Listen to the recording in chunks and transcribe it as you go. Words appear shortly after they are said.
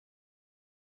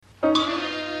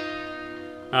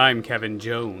I'm Kevin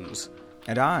Jones.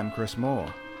 And I'm Chris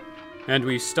Moore. And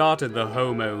we started the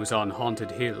Homos on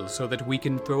Haunted Hill so that we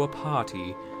can throw a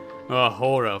party. A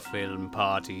horror film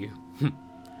party.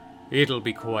 It'll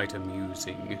be quite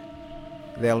amusing.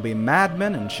 There'll be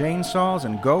madmen and chainsaws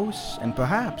and ghosts and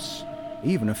perhaps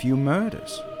even a few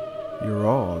murders. You're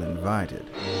all invited.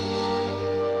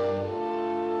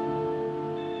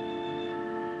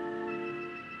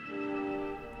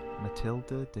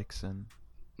 Matilda Dixon.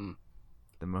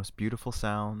 The most beautiful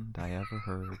sound I ever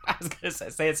heard. I was going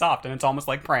to say it soft, and it's almost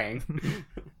like praying.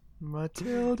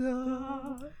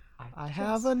 Matilda, I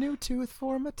have a new tooth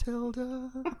for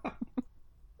Matilda.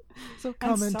 So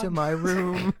come into my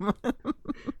room.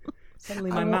 Suddenly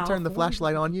I won't turn the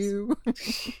flashlight on you.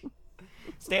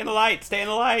 Stay in the light. Stay in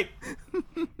the light.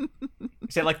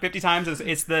 Say it like 50 times.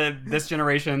 It's this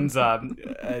generation's darkness.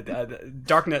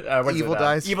 Evil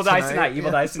dies. Evil dies tonight.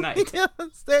 Evil dies tonight. Yeah,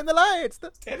 stay in the light.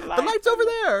 Stay in the light. The light's over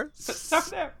there. It's over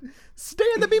there. Stay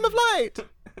in the beam of light.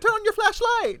 Turn on your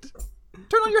flashlight.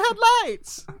 Turn on your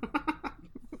headlights.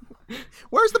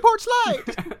 Where's the porch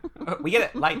light? We get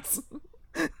it. Lights.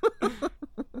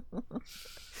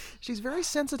 She's very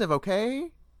sensitive,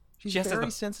 okay? She's very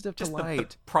sensitive to light.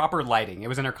 The proper lighting. It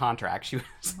was in her contract. She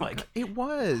was like, it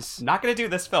was. Not going to do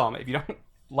this film if you don't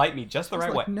light me just the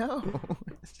right way. No.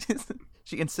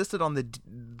 She insisted on the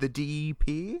DEP.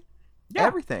 Yeah.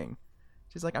 Everything.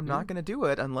 She's like, I'm not going to do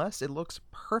it unless it looks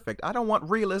perfect. I don't want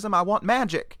realism. I want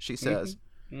magic, she says.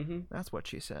 Mm-hmm. That's what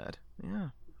she said. Yeah.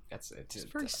 She's a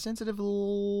very sensitive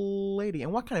lady.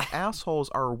 And what kind of assholes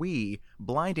are we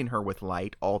blinding her with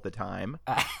light all the time?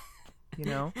 You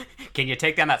know? Can you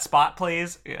take down that spot,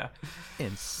 please? Yeah.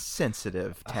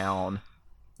 Insensitive town.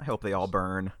 I hope they all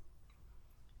burn.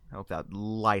 I hope that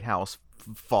lighthouse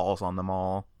falls on them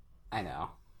all. I know.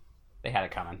 They had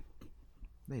it coming.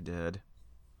 They did.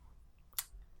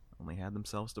 Only had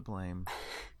themselves to blame.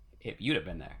 If you'd have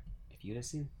been there. If you'd have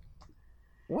seen.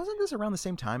 Wasn't this around the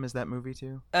same time as that movie,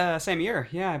 too? Same year.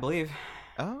 Yeah, I believe.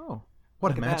 Oh.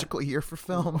 What a magical year for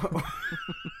film.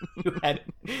 You had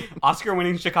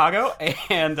Oscar-winning Chicago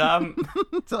and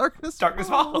Darkness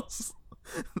Falls.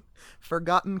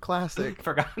 Forgotten classic.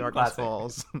 Darkness classic.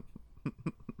 Falls.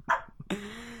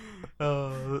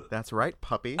 That's right,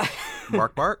 puppy.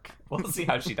 Bark, bark. We'll see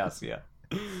how she does, yeah.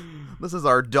 This is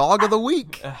our dog of the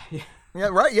week. Yeah. Yeah,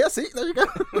 right? Yeah, see? There you go.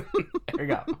 There you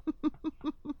go.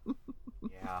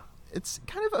 Yeah. It's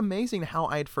kind of amazing how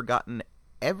I had forgotten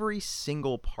every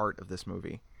single part of this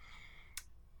movie.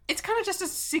 It's kind of just a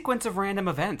sequence of random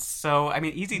events, so, I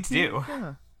mean, easy to do.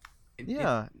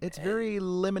 Yeah. It's very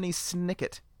Lemony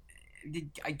Snicket.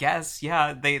 I guess,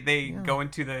 yeah. They go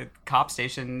into the cop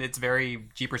station. It's very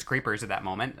Jeepers Creepers at that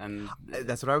moment. And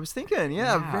that's what I was thinking.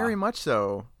 Yeah, very much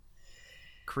so.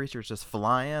 Creatures just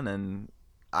flying and,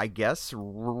 I guess,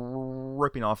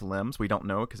 ripping off limbs. We don't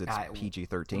know because it's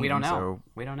PG-13. We don't know. So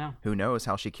we don't know. Who knows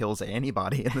how she kills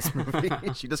anybody in this movie?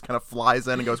 She just kind of flies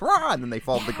in and goes, rah, and then they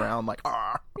fall to the ground like,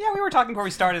 ah. Yeah, we were talking before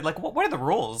we started, like, what are the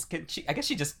rules? I guess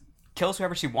she just kills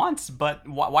whoever she wants, but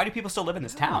why do people still live in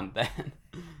this town then?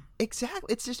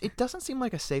 Exactly. It's just, it doesn't seem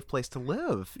like a safe place to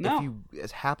live No. if you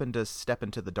happen to step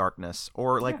into the darkness.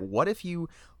 Or, like, what if you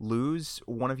lose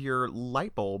one of your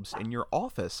light bulbs in your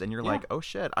office and you're like, oh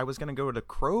shit, I was going to go to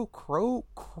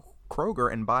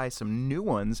Kroger and buy some new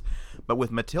ones, but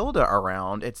with Matilda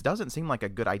around, it doesn't seem like a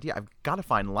good idea. I've got to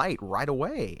find light right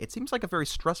away. It seems like a very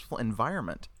stressful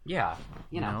environment. Yeah.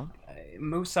 You know?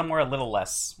 Move somewhere a little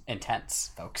less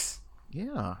intense, folks.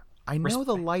 Yeah. I know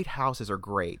the lighthouses are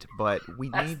great, but we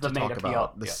need to talk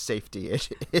about the safety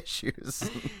issues.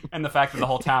 And the fact that the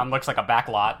whole town looks like a back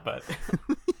lot, but...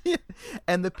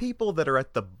 And the people that are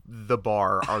at the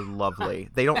bar are lovely.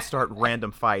 They don't start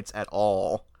random fights at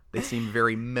all. They seem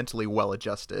very mentally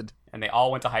well-adjusted. And they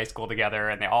all went to high school together,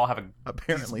 and they all have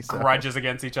grudges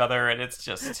against each other, and it's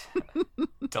just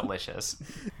delicious.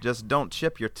 Just don't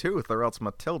chip your tooth, or else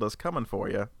Matilda's coming for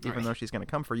you, even though she's going to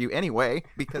come for you anyway,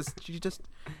 because she's just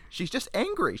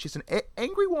angry. She's an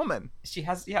angry woman. She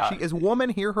has, She is woman,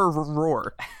 hear her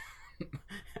roar.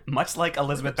 Much like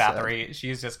Elizabeth Bathory,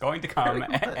 she's just going to come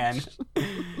and...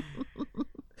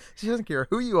 She doesn't care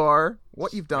who you are,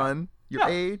 what you've done. Your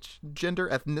age, gender,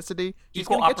 ethnicity.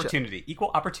 Equal opportunity.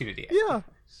 Equal opportunity. Yeah.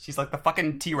 She's like the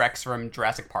fucking T-Rex from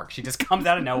Jurassic Park. She just comes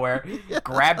out of nowhere,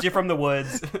 grabs you from the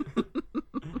woods.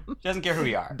 She doesn't care who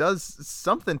you are. Does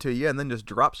something to you and then just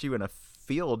drops you in a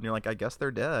field and you're like, I guess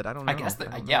they're dead. I don't know. I guess,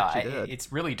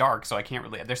 it's really dark, so I can't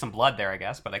really... There's some blood there, I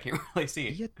guess, but I can't really see.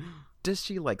 Yeah. Does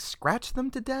she, like, scratch them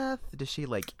to death? Does she,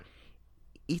 like,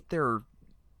 eat their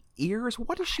ears?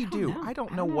 What does she do? I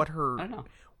don't know what her... I don't know.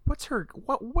 What's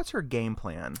her game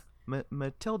plan?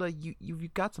 Matilda,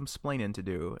 you've got some splaining to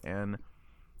do, and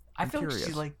I feel like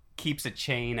she like keeps a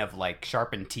chain of like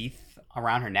sharpened teeth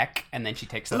around her neck, and then she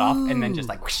takes it off, and then just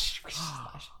like whoosh, whoosh,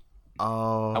 slash.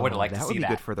 Oh, I would have liked to see that. That would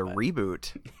be good for the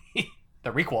reboot.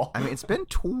 The requel. I mean, it's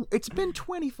been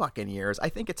 20 fucking years. I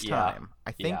think it's time.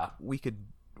 I think we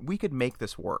could make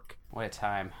this work. What a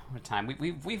time! What a time!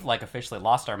 We've like officially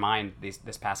lost our mind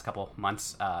this past couple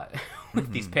months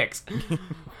with these picks.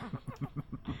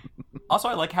 Also,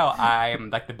 I like how I'm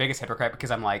like the biggest hypocrite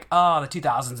because I'm like, oh, the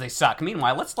 2000s, they suck.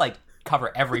 Meanwhile, let's like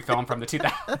cover every film from the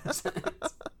 2000s.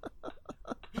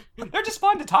 They're just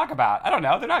fun to talk about. I don't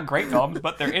know. They're not great films,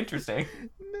 but they're interesting.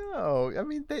 No, I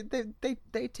mean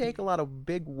they take a lot of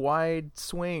big wide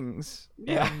swings.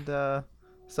 Yeah. And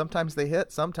sometimes they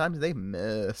hit, sometimes they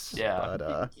miss. Yeah.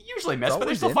 But, usually miss, but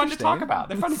they're still fun to talk about.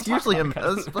 They're fun to it's talk usually about.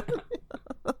 a miss. But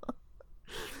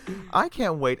I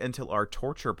can't wait until our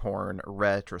torture porn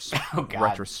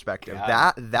retrospective.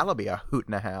 God. That'll be a hoot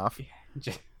and a half.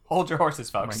 Just hold your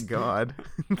horses, Oh folks. my god.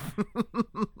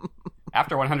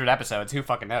 After 100 episodes, who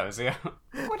fucking knows? Yeah.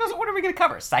 What are we going to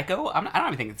cover? Psycho? I don't have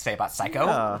anything to say about Psycho.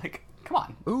 Yeah. Like, come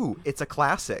on. Ooh, it's a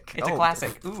classic. It's a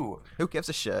classic. Ooh. Who gives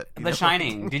a shit? The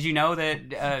Shining. Did you know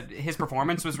that his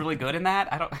performance was really good in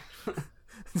that? I don't...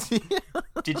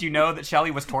 Did you know that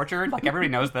Shelley was tortured? Like, everybody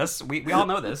knows this. We all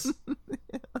know this.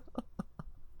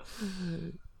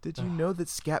 Did you know that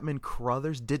Scatman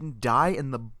Crothers didn't die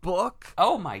in the book?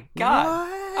 Oh my god.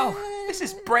 What? Oh, this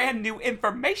is brand new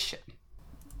information.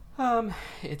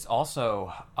 It's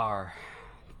also our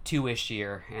 2-ish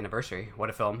year anniversary. What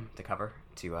a film to cover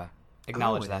to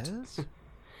acknowledge that. Is?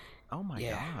 Oh my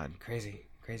god. Crazy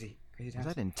times. Was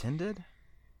that intended?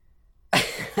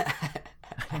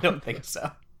 I don't think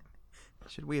so.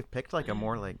 Should we have picked like a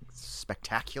more like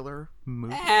spectacular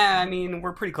movie? I mean,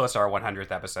 we're pretty close to our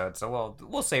 100th episode, so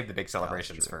we'll save the big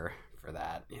celebrations for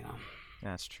that, you know.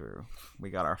 That's true.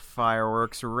 We got our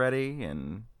fireworks ready,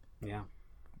 and yeah,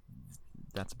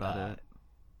 that's about it.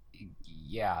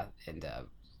 Yeah, and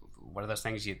what are those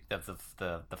things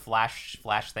the flash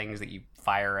things that you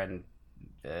fire, and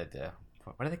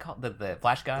what are they called? The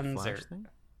flash guns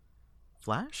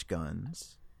Flash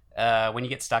guns. When you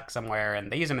get stuck somewhere,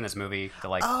 and they use them in this movie to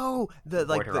like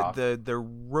the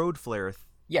road flare.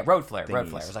 Yeah, road flare. Thingies. Road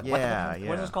flare. It's like,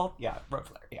 what is this called? Yeah, road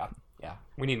flare. Yeah.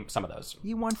 We need some of those.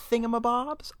 You want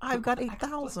thingamabobs? I've got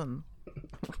 8,000.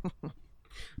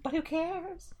 But who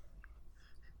cares?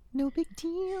 No big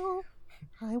deal.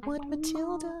 I want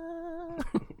Matilda.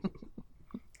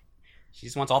 She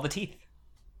just wants all the teeth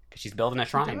because she's building a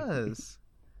shrine. She does.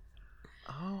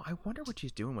 Oh, I wonder what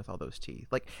she's doing with all those teeth.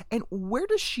 Like, and where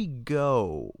does she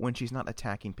go when she's not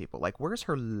attacking people? Like, where's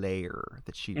her lair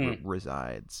that she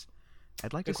resides?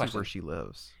 I'd like to see where she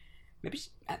lives. Maybe,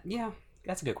 yeah,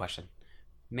 that's a good question.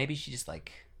 Maybe she just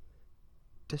like...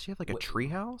 Does she have like a tree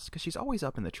house? Because she's always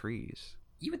up in the trees.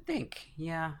 You would think,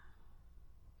 yeah.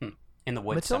 In the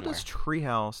woods Matilda's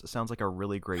treehouse sounds like a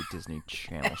really great Disney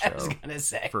Channel show. I was gonna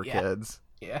say, for kids.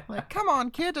 Yeah. Like, come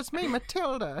on, kids, it's me,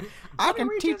 Matilda. I can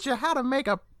teach you how to make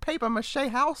a paper mache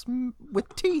house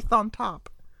with teeth on top.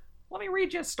 Let me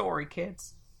read you a story,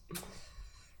 kids.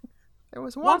 There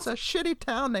was once a shitty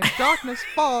town named Darkness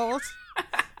Falls,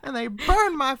 and they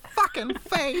burned my fucking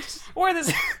face.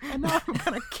 And now I'm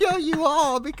gonna kill you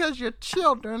all because you're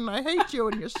children. I hate you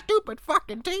and your stupid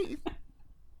fucking teeth.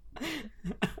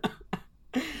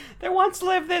 There once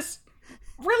lived this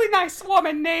really nice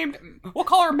woman named, we'll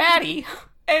call her Maddie,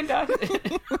 and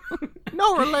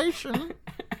no relation.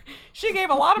 She gave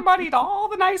a lot of money to all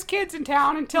the nice kids in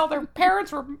town until their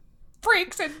parents were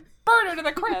freaks and burned her to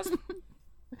the crisp.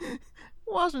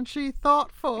 Wasn't she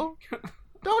thoughtful?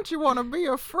 Don't you want to be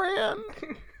a friend?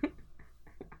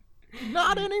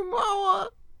 Not anymore.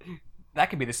 That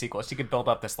could be the sequel. She could build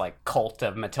up this like cult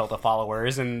of Matilda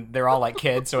followers, and they're all like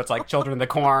kids, so it's like Children of the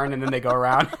Corn, and then they go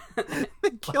around. They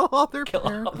kill all their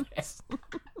parents.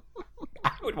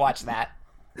 I would watch that.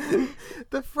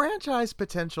 The franchise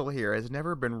potential here has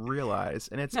never been realized,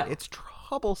 and it's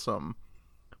troublesome.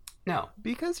 No,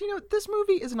 because this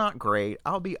movie is not great.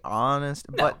 I'll be honest,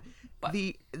 but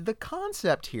the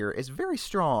concept here is very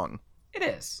strong. It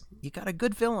is. You got a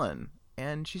good villain,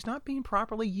 and she's not being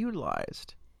properly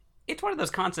utilized. It's one of those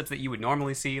concepts that you would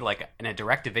normally see like in a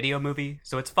direct-to-video movie.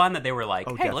 So it's fun that they were like,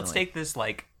 hey, definitely. Let's take this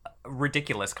like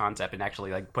ridiculous concept and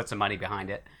actually like put some money behind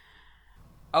it.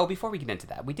 Oh, before we get into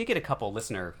that, we did get a couple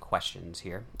listener questions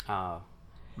here.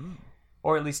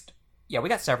 Or at least, yeah, we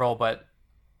got several, but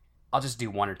I'll just do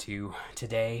one or two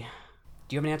today.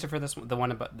 Do you have an answer for this? The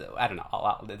one about, I don't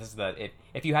know. This is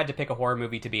if you had to pick a horror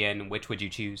movie to be in, which would you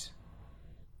choose?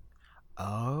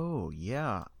 Oh,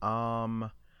 yeah.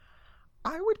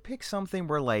 I would pick something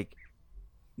where like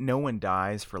no one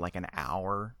dies for like an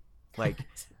hour, like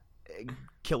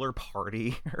Killer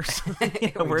Party or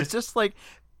something, where it's just like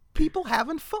people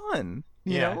having fun,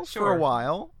 you know, for a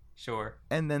while. Sure.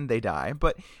 And then they die,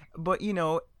 but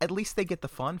at least they get the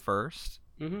fun first.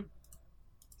 Mm-hmm.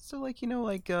 So like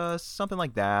something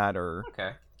like that, or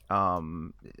okay.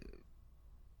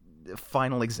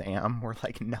 Final Exam where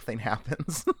like nothing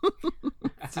happens.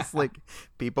 It's just like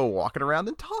people walking around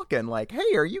and talking like,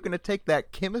 hey, are you gonna take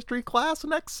that chemistry class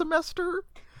next semester?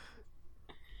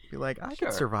 Be like, I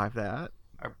could survive that.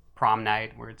 Or prom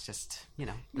night where it's just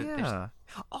yeah.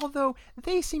 Although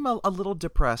they seem a little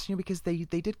depressed, because they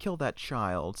did kill that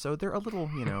child, so they're a little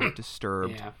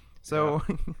disturbed. Yeah. So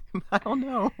I don't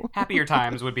know. Happier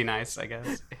times would be nice, I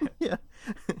guess. Yeah.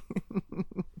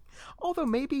 Although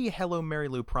maybe Hello Mary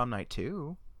Lou prom night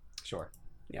too. Sure.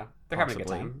 Yeah. They're having a good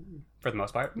time for the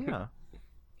most part. Yeah.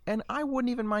 And I wouldn't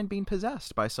even mind being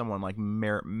possessed by someone like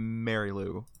Mary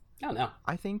Lou. Oh no.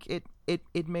 I think it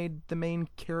made the main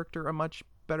character a much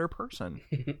better person.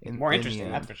 More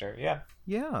interesting, that's for sure. Yeah.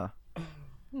 Yeah.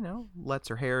 Lets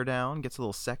her hair down, gets a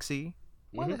little sexy.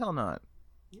 Why the hell not?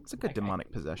 It's a good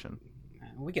demonic possession.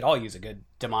 We could all use a good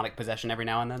demonic possession every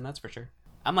now and then, that's for sure.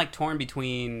 I'm like torn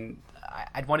between,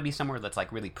 I'd want to be somewhere that's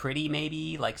like really pretty,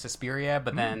 maybe like Suspiria,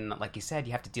 but then like you said,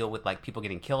 you have to deal with like people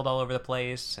getting killed all over the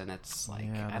place, and it's like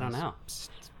I don't know,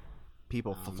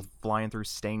 people flying through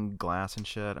stained glass and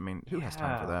shit. I mean, who has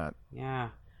time for that? Yeah,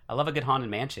 I love a good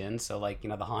haunted mansion, so like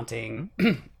The Haunting.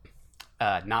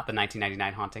 Not the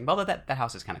 1999 Haunting, although that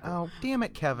house is kind of cool. Oh, damn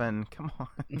it, Kevin. Come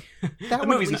on. That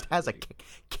one at least has a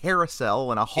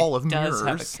carousel and a hall of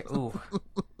mirrors. Ooh.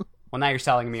 Well, now you're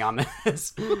selling me on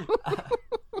this.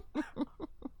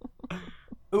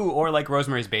 Ooh, or like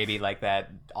Rosemary's Baby, like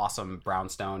that awesome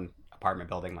brownstone apartment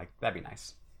building. Like, that'd be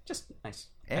nice. Just nice.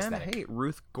 And aesthetic. hey,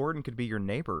 Ruth Gordon could be your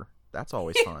neighbor. That's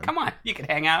always fun. Come on, you could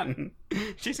hang out and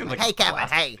she seems like hey, Kevin,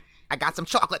 hey, I got some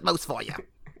chocolate mousse for you.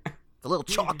 It's a little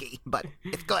chalky, but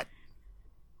it's good.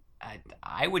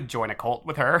 I would join a cult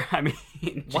with her. I mean,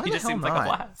 she just seems like a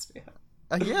blast.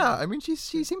 Yeah, I mean, she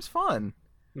seems fun.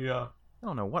 Yeah. I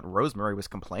don't know what Rosemary was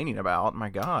complaining about. My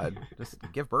God, just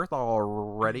give birth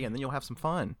already, and then you'll have some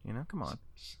fun. Come on.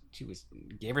 She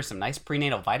gave her some nice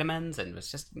prenatal vitamins, and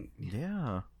was just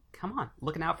come on,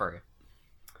 looking out for her.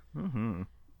 Mm-hmm.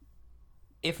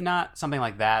 If not something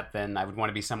like that, then I would want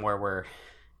to be somewhere where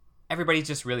everybody's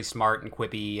just really smart and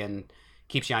quippy and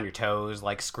keeps you on your toes,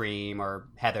 like Scream or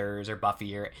Heathers or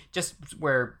Buffy, or just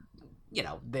where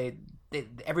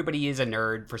everybody is a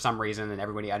nerd for some reason, and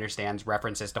everybody understands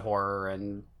references to horror,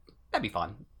 and that'd be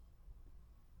fun.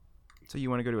 So you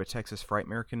want to go to a Texas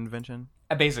Frightmare convention?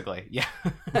 Basically, yeah.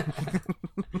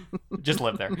 Just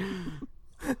live there.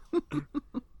 I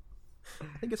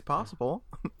think it's possible.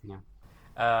 Yeah.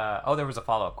 There was a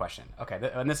follow-up question.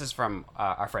 Okay, and this is from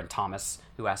our friend Thomas,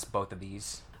 who asked both of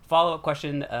these. Follow-up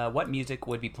question, what music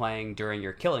would be playing during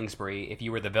your killing spree if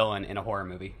you were the villain in a horror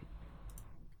movie?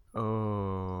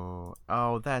 Oh,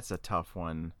 that's a tough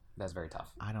one. That's very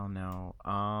tough. I don't know.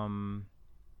 I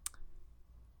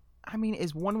mean,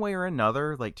 is one way or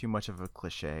another like too much of a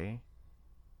cliche?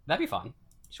 That'd be fun.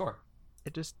 Sure.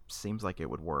 It just seems like it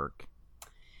would work.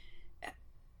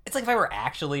 It's like if I were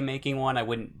actually making one, I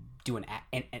wouldn't do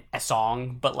a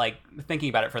song, but like thinking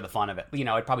about it for the fun of it,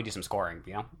 I'd probably do some scoring,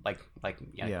 like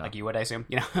you would, I assume,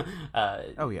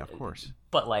 oh yeah, of course.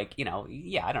 But like, I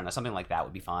don't know, something like that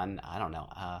would be fun. I don't know.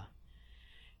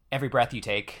 Every Breath You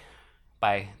Take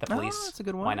by The Police. Oh, that's a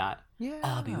good one. Why not? Yeah.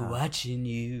 I'll be watching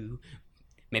you.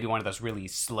 Maybe one of those really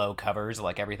slow covers,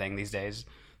 like everything these days.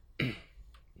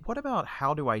 What about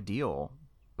How Do I Deal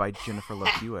by Jennifer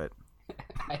Love Hewitt?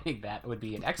 I think that would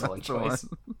be an excellent choice.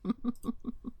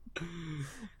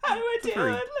 How do I deal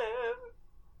with love?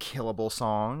 Killable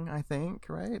song, I think,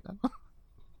 right?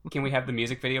 Can we have the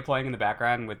music video playing in the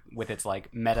background with its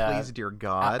like meta? Please, dear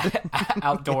God,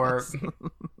 outdoor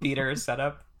theater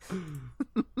setup.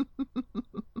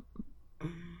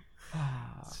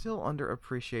 Still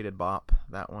underappreciated bop,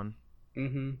 that one.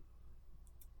 Mm-hmm.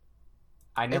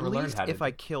 I never learned how to. If I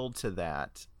killed to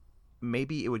that,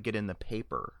 maybe it would get in the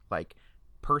paper. Like,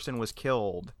 person was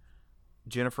killed.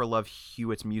 Jennifer Love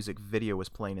Hewitt's music video was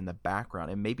playing in the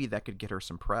background, and maybe that could get her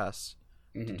some press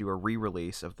to do a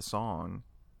re-release of the song,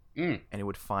 and it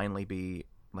would finally be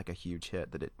like a huge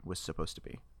hit that it was supposed to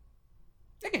be.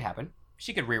 It could happen.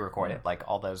 She could re-record it, like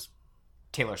all those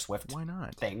Taylor Swift Why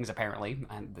not? things, apparently.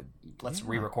 And let's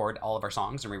re-record all of our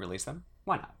songs and re-release them.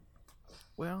 Why not?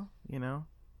 Well, you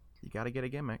got to get a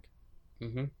gimmick.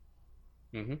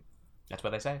 Mm-hmm. That's what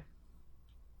they say.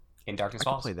 In Darkness I could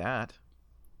Falls. play that.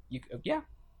 Yeah.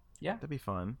 That'd be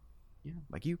fun. Yeah.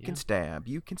 Like you can stab,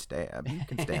 you can stab, you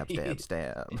can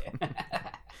stab.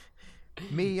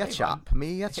 Me a chop,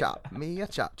 me a chop, me a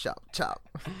chop, chop, chop.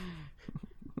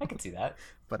 I can see that.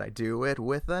 But I do it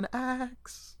with an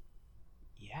axe.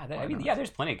 Yeah, I mean, yeah, there's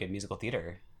plenty of good musical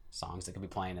theater songs that could be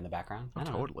playing in the background. Oh,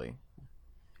 totally.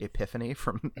 Epiphany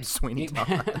from Sweeney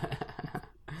Todd.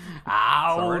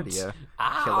 Out! It's already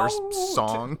a killer's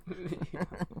song.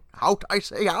 Out, I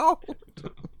say, out!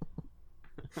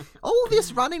 All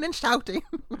this running and shouting.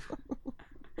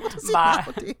 What is it now,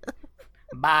 dear?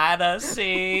 By the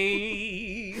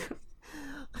sea.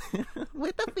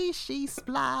 With the fishy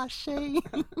splashing.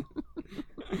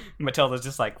 Matilda's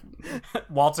just like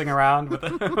waltzing around with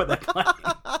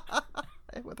a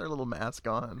with her little mask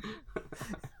on.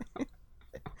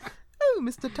 Oh,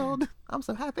 Mr. Todd, I'm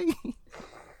so happy.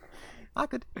 I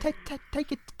could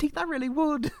take your teeth. I really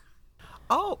would.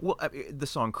 Oh, well, the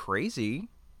song "Crazy"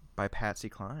 by Patsy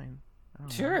Cline.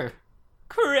 Sure.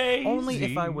 Crazy. Only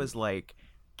if I was like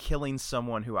killing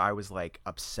someone who I was like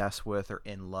obsessed with or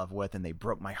in love with, and they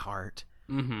broke my heart.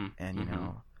 Mm-hmm. And you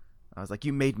know, I was like,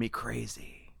 "You made me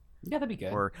crazy." Yeah, that'd be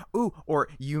good. Or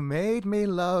 "You made me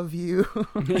love you."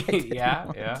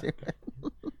 Yeah.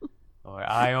 Or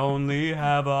I only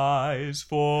have eyes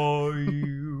for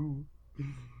you.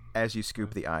 As you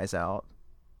scoop the eyes out,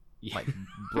 like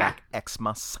black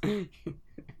Xmas.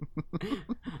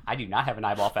 I do not have an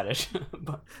eyeball fetish.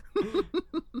 But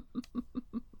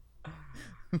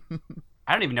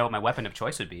I don't even know what my weapon of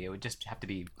choice would be. It would just have to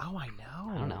be. Oh, I know.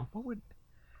 I don't know. What would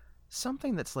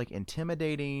something that's like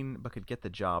intimidating but could get the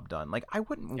job done? Like I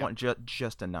wouldn't want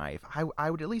just a knife. I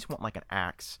would at least want like an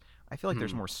axe. I feel like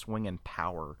there's more swinging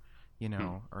power, you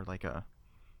know, or like a.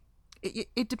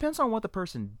 It depends on what the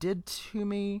person did to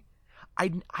me. I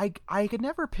could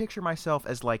never picture myself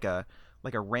as like a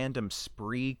random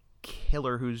spree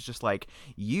killer who's just like,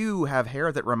 you have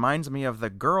hair that reminds me of the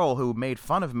girl who made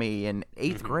fun of me in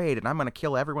 8th grade, and I'm going to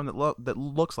kill everyone that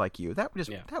looks like you. That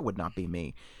would not be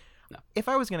me. No. If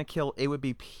I was going to kill, it would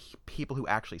be people who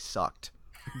actually sucked.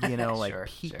 You know, like Sure.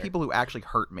 people who actually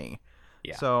hurt me.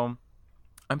 Yeah. So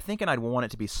I'm thinking I'd want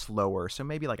it to be slower, so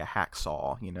maybe like a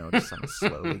hacksaw, you know, just something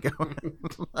slowly going.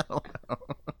 I don't know.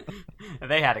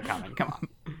 They had it coming. Come on.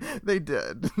 They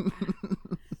did.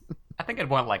 I think I'd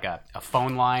want like a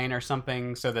phone line or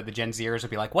something so that the Gen Zers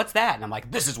would be like, "What's that?" And I'm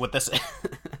like, "This is what this is."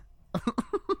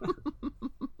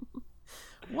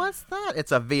 What's that?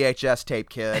 It's a VHS tape,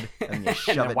 kid. And you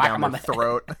shove it whack down 'em on their the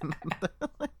throat.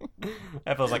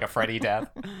 That feels like a Freddy death.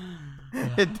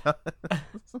 It does.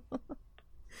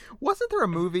 Wasn't there a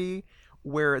movie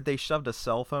where they shoved a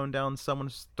cell phone down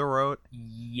someone's throat?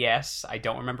 Yes, I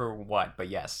don't remember what, but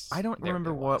yes. I don't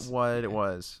remember what it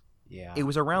was. Yeah. It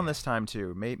was around this time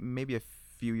too. Maybe a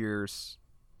few years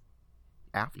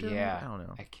after. Yeah. I don't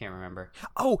know. I can't remember.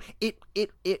 Oh, it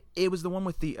was the one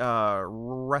with the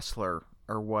wrestler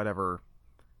or whatever.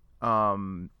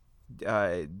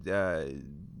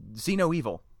 See No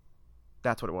Evil.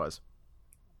 That's what it was.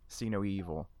 See No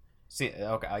Evil. See,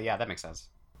 okay, yeah, that makes sense.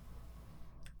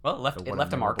 Well, it left a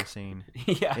mark. memorable scene.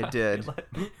 Yeah, It did.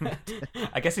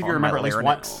 I guess if you On my remember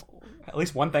larynx. at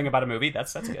least one thing about a movie,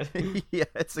 that's good. Yeah,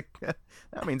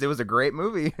 that means it was a great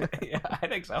movie. Yeah, I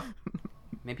think so.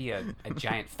 Maybe a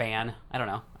giant fan. I don't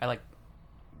know. I like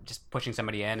just pushing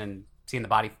somebody in and seeing the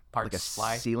body parts Like a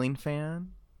fly. ceiling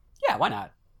fan? Yeah, why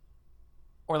not?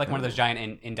 Or like one of those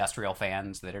giant industrial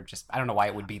fans that are just, I don't know why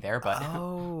it would be there, but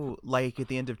Oh, like at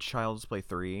the end of Child's Play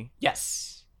 3?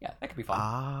 yes. Yeah, that could be fun.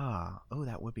 Oh,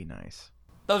 that would be nice.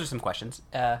 Those are some questions.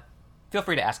 Feel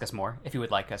free to ask us more if you would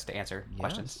like us to answer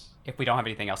questions. If we don't have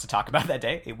anything else to talk about that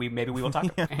day, maybe we will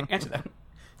answer them.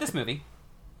 This movie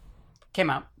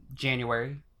came out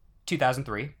January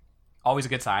 2003. Always a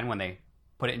good sign when they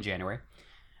put it in January.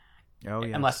 Oh,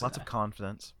 yeah. Unless- Lots of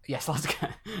confidence. Yes,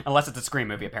 unless it's a Scream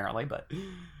movie, apparently. But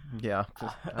Yeah,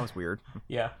 that was weird.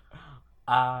 yeah.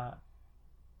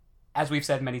 As we've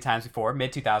said many times before,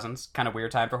 mid-2000s, kind of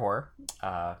weird time for horror.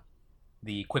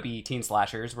 The quippy teen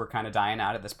slashers were kind of dying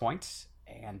out at this point,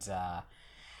 and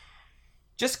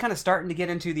just kind of starting to get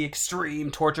into the extreme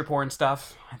torture porn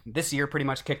stuff. This year pretty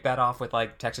much kicked that off with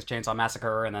like Texas Chainsaw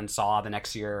Massacre, and then Saw the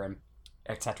next year, and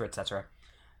et cetera, et cetera.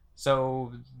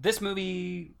 So this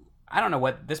movie, I don't know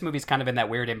what, this movie's kind of in that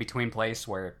weird in-between place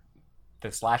where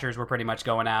the slashers were pretty much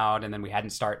going out, and then we hadn't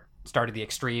started the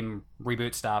extreme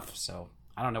reboot stuff, so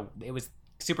I don't know. It was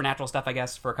supernatural stuff, I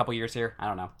guess, for a couple years here. I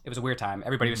don't know. It was a weird time.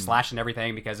 Everybody was slashing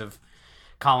everything because of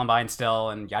Columbine still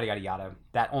and yada, yada, yada.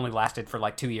 That only lasted for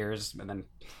like 2 years, and then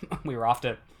we were off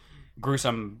to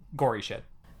gruesome, gory shit.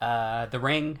 The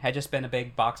Ring had just been a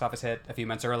big box office hit a few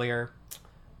months earlier.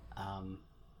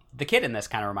 The kid in this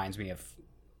kind of reminds me of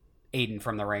Aiden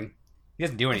from The Ring. He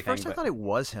doesn't do anything. At first, I thought it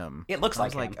was him. It looks I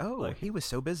was like him. oh, he was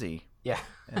so busy. Yeah.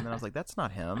 And then I was like, that's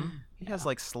not him. He has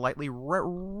like slightly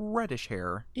reddish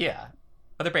hair. Yeah.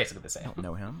 But they're basically the I same. don't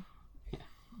know him.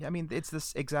 Yeah, I mean, it's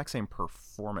this exact same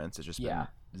performance. It's just been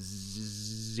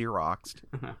Xeroxed.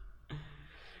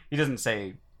 He doesn't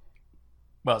say.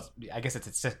 Well, I guess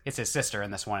it's his sister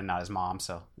in this one and not his mom,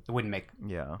 so it wouldn't make.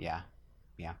 Yeah. Yeah.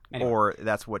 Anyway. Or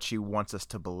that's what she wants us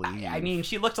to believe. I mean,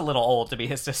 she looked a little old to be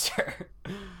his sister.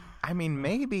 I mean,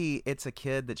 maybe it's a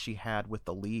kid that she had with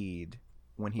the lead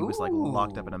when he was like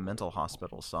locked up in a mental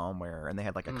hospital somewhere, and they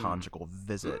had like a conjugal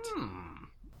visit.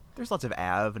 There's lots of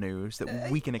avenues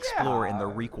that we can explore in the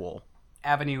requel.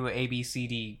 Avenue A, B, C,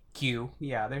 D, Q.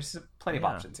 Yeah, there's plenty of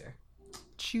options here.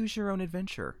 Choose your own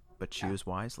adventure, but choose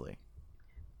wisely.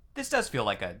 This does feel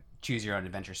like a choose your own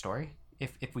adventure story.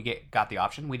 If we got the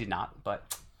option, we did not,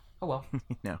 but oh well.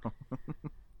 No.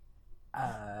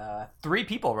 3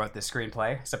 people wrote this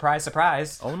screenplay. Surprise,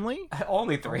 surprise. Only?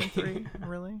 Only 3. Only 3?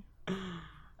 Really?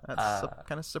 That's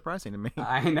kind of surprising to me.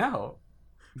 I know.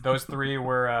 Those 3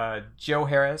 were Joe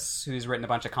Harris, who's written a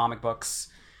bunch of comic books,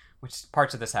 which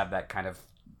parts of this have that kind of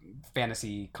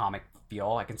fantasy comic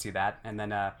feel. I can see that. And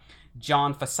then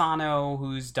John Fasano,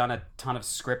 who's done a ton of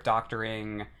script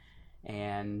doctoring,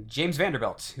 and James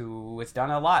Vanderbilt, who has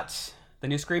done a lot. The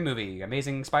new Scream movie,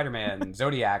 Amazing Spider-Man,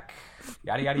 Zodiac,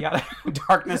 yada, yada, yada.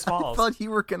 Darkness Falls. I thought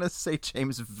you were going to say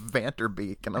James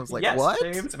Vanderbeek, and I was like, yes, what?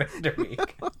 James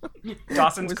Vanderbeek.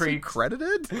 Dawson's was Creek. He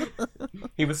credited?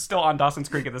 He was still on Dawson's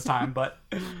Creek at this time, but...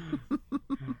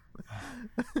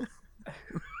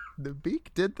 The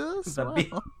Beak did this? The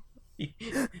Wow.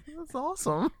 Beak. That's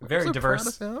awesome. Very I'm so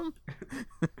diverse. proud of him.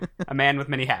 A man with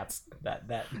many hats. That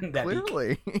Beak.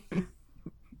 Clearly.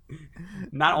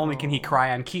 Not only can he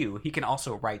cry on cue, he can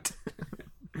also write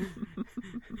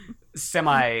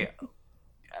semi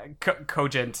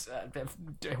cogent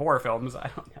horror films. I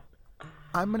don't know.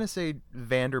 I'm going to say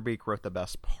Vanderbeek wrote the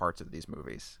best parts of these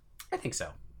movies. I think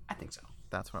so.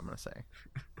 That's what I'm going to say.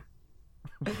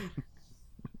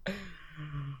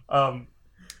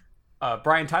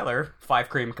 Brian Tyler, Five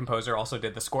Cream composer, also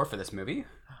did the score for this movie,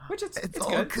 which it's all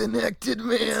good. connected,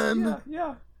 man.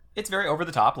 Yeah. It's very over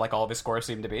the top, like all of his scores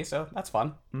seem to be, so that's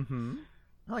fun. Mm-hmm.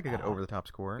 I like a good over-the-top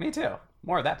score. Me too.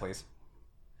 More of that, please.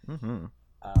 Mm-hmm.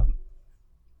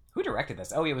 Who directed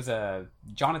this? Oh, it was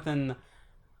Jonathan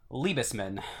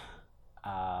Liebesman.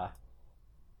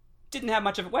 Didn't have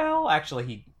much of... Well,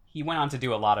 actually, he went on to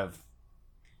do a lot of...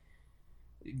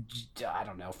 I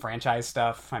don't know, franchise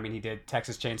stuff. I mean, he did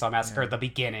Texas Chainsaw Massacre at the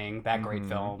beginning, that great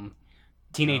film.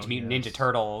 Teenage Mutant Ninja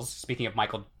Turtles, speaking of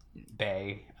Michael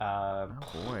Bay. Oh,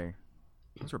 boy.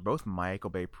 Those were both Michael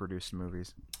Bay produced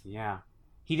movies. Yeah.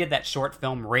 He did that short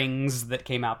film Rings that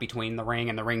came out between The Ring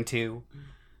and The Ring 2.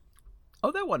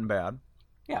 Oh, that wasn't bad.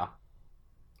 Yeah.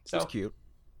 So It was cute.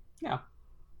 Yeah.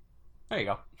 There you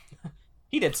go.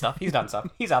 He did stuff. He's done stuff.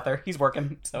 He's out there. He's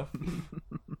working. So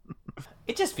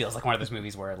it just feels like one of those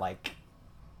movies where, like,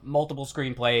 multiple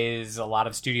screenplays, a lot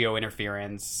of studio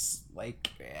interference. Like,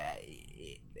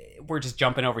 we're just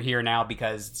jumping over here now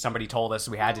because somebody told us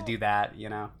we had to do that, you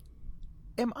know?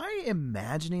 Am I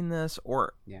imagining this,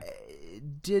 or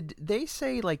did they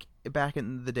say, like, back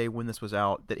in the day when this was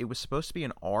out, that it was supposed to be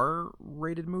an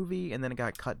R-rated movie and then it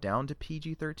got cut down to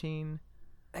PG-13?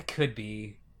 That could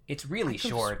be. It's really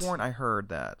short. I could have sworn I heard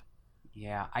that.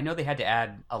 Yeah, I know they had to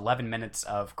add 11 minutes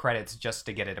of credits just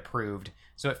to get it approved,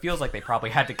 so it feels like they probably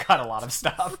had to cut a lot of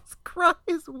stuff.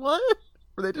 Christ, what?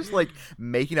 Were they just, like,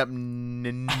 making up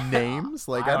names?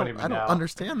 Like, I don't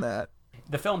understand that.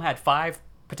 The film had 5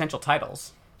 potential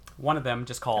titles. One of them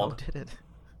just called did it?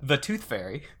 The Tooth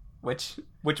Fairy, which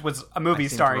was a movie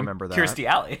starring Kirstie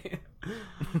Alley.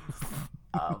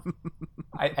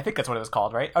 I think that's what it was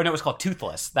called, right? Oh no, it was called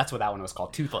Toothless. That's what that one was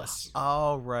called, Toothless.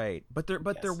 Oh right, but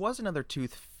there was another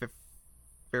Tooth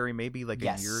Fairy maybe like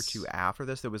a year or two after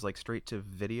this that was like straight to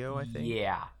video. I think.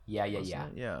 Yeah. So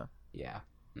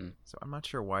I'm not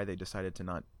sure why they decided to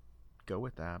not go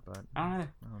with that, but I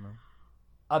don't know.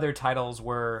 Other titles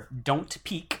were Don't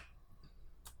Peek.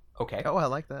 Okay. Oh, I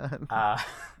like that.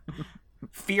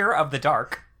 Fear of the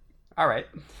Dark. All right.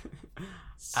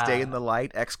 Stay in the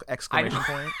light! Exclamation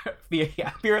point.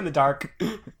 Fear in the Dark.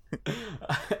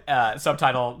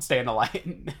 Subtitle: Stay in the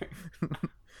light.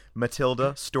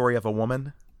 Matilda: Story of a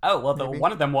Woman. Oh well,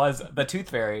 one of them was The Tooth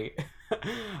Fairy.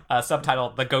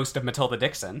 Subtitle: The Ghost of Matilda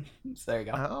Dixon. So there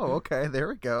you go. Oh, okay. There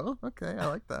we go. Okay, I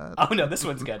like that. Oh no, this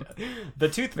one's good. The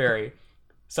Tooth Fairy.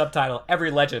 Subtitle: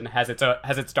 Every legend has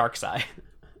its dark side.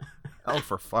 Oh,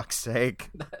 for fuck's sake!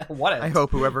 I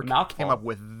hope whoever mouthful. came up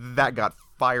with that got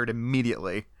fired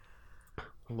immediately.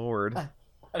 Lord.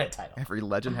 What a title. Every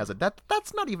legend has a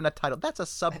that's not even a title. That's a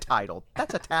subtitle.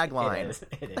 That's a tagline.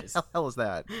 It is. What the hell is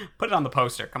that? Put it on the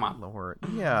poster. Come on. Lord.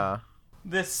 Yeah.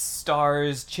 This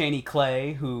stars Chaney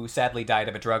Clay, who sadly died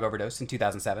of a drug overdose in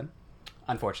 2007.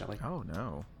 Unfortunately. Oh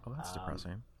no. Oh, that's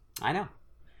depressing. I know.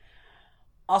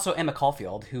 Also, Emma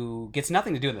Caulfield, who gets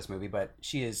nothing to do in this movie, but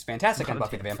she is fantastic on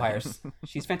Buffy the Vampire.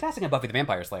 She's fantastic on Buffy the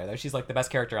Vampire Slayer, though. She's like the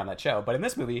best character on that show. But in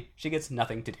this movie, she gets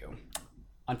nothing to do.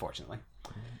 Unfortunately.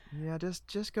 Yeah,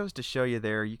 just goes to show you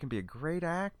there. You can be a great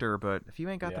actor, but if you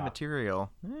ain't got the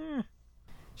material,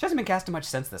 She hasn't been cast in much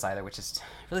since this either, which is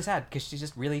really sad because she's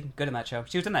just really good in that show.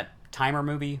 She was in that Timer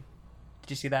movie. Did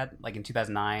you see that? Like in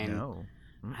 2009? no.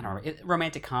 I don't know.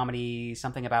 Romantic comedy,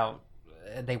 something about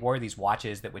they wore these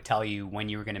watches that would tell you when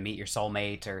you were going to meet your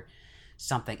soulmate or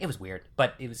something. It was weird,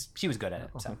 but she was good at it.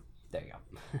 So there you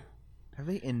go. Have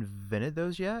they invented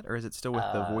those yet, or is it still with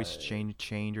the voice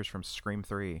changers from Scream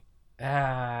 3?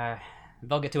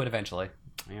 They'll get to it eventually.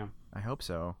 Yeah. I hope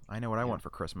so. I know what I want for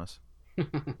Christmas.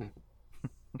 That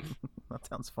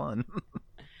sounds fun.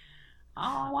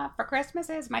 All I want for Christmas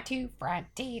is my 2 front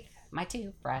teeth. My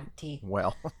 2 front teeth.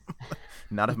 Well,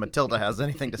 not if Matilda has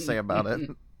anything to say about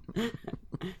it.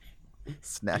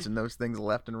 Snatching those things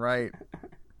left and right.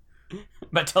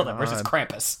 Matilda versus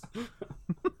Krampus.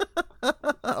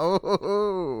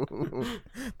 Oh,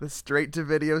 the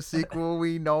straight-to-video sequel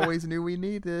we always knew we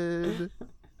needed.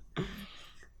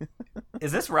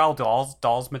 Is this Raoul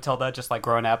Dahl's Matilda just like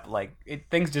growing up? Like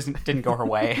things just didn't go her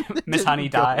way. Miss Honey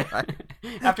died.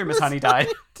 After Miss Honey died.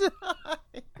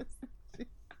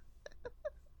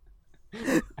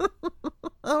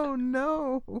 Oh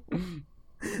no.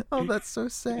 Oh, that's so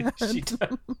sad. She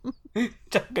took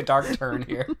a dark turn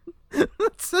here.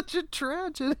 That's such a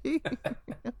tragedy.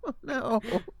 Oh no.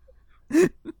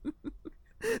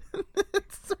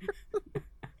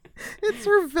 It's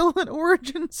her villain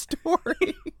origin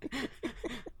story.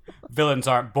 Villains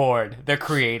aren't bored. They're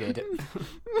created.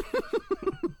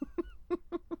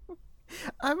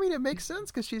 I mean, it makes sense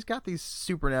because she's got these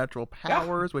supernatural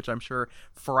powers, which I'm sure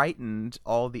frightened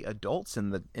all the adults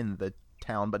in the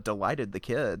town, but delighted the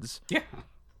kids. Yeah,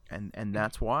 and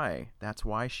that's why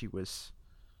she was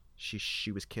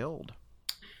killed.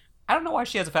 I don't know why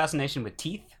she has a fascination with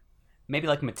teeth. Maybe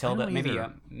like Matilda. Maybe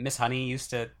Miss Honey used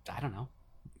to. I don't know.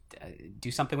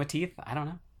 Do something with teeth. I don't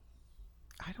know.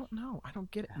 I don't know. I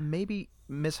don't get it. Maybe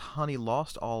Miss Honey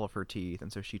lost all of her teeth,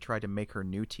 and so she tried to make her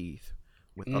new teeth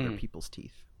with other people's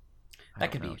teeth.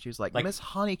 That could be. She was like, Miss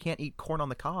Honey can't eat corn on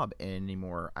the cob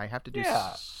anymore. I have to do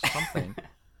something.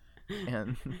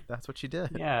 And that's what she did.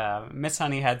 Yeah, Miss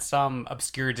Honey had some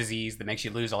obscure disease that makes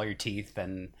you lose all your teeth,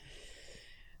 and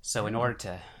so in order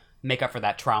to make up for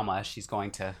that trauma, she's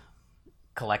going to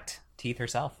collect teeth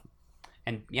herself.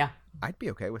 And yeah, I'd be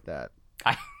okay with that.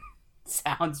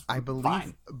 Sounds I believe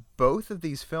fine. Both of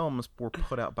these films were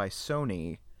put out by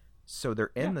Sony, so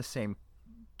they're in the same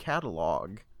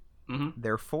catalog. Mm-hmm.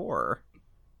 Therefore,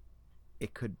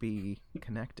 it could be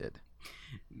connected.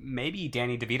 Maybe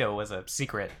Danny DeVito was a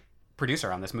secret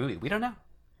producer on this movie. We don't know.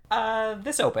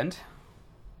 This opened.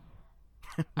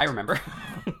 I remember.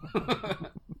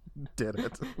 Did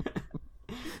it?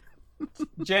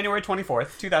 January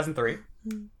 24th, 2003.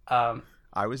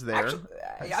 I was there. Actually,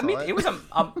 I mean, it was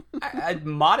a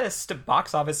modest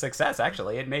box office success,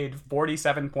 actually. It made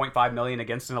 $47.5 million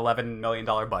against an $11 million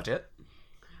budget.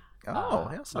 Oh,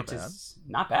 that's not which bad. is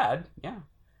not bad, yeah.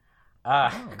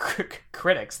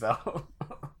 Critics, though.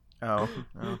 Oh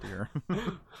dear.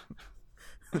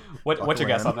 What's your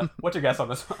guess on that? What's your guess on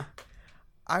this one?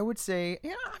 I would say,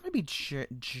 I'm gonna be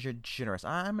generous.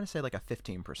 I'm gonna say like a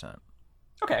 15%.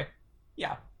 Okay,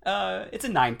 yeah. It's a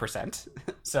 9%.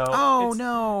 So oh it's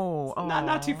no,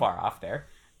 not too far off there.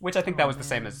 Which I think that was the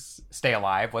same as Stay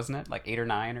Alive, wasn't it? Like 8 or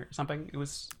 9 or something. It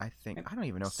was. I don't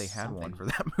even know if they had one for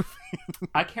that movie.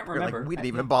 I can't remember. Like, we didn't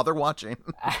even bother watching.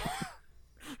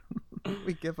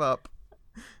 We give up.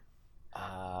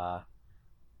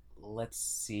 Let's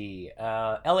see.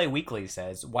 LA Weekly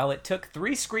says, while it took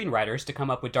 3 screenwriters to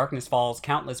come up with Darkness Falls'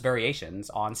 countless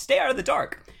variations on Stay Out of the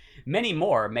Dark, many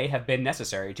more may have been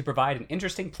necessary to provide an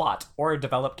interesting plot or a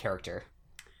developed character.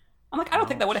 I'm like, I don't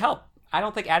think that would help. I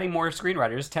don't think adding more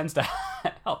screenwriters tends to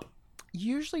help.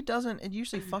 Usually doesn't. It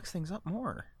usually fucks things up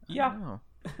more. Yeah.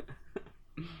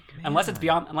 Unless it's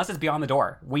beyond the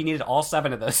door. We needed all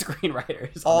 7 of those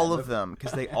screenwriters. All of them,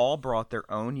 because they all brought their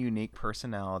own unique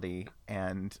personality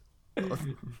and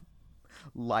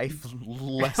life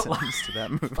lessons to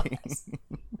that movie.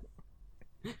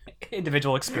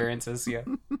 Individual experiences, yeah.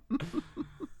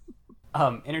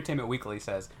 Entertainment Weekly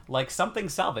says, like something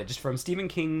salvaged from Stephen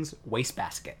King's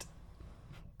Wastebasket.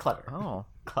 Clever. Oh.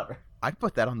 Clever. I'd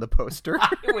put that on the poster. I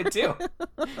would too.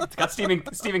 It's got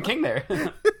Stephen King there.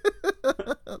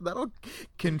 That'll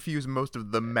confuse most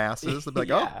of the masses. They'll be like,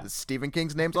 Yeah. oh, Stephen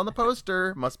King's name's on the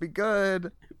poster. Must be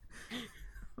good.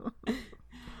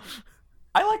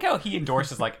 I like how he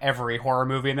endorses like every horror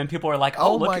movie, and then people are like,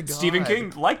 "Oh, Oh look, my Stephen God. King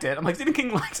liked it." I'm like, Stephen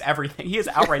King likes everything. He has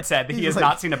outright said that he He's has like-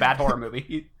 not seen a bad horror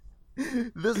movie.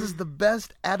 This is the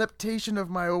best adaptation of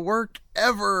my work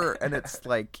ever. And it's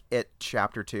like It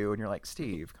Chapter 2, and you're like,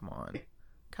 Steve, come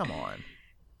on.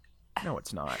 No,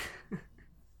 it's not.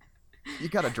 You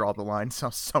gotta draw the line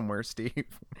somewhere, Steve.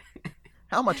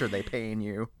 How much are they paying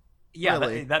you? Yeah,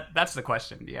 Really? that's the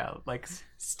question. Yeah, like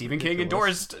Stephen King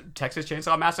Ridiculous. endorsed Texas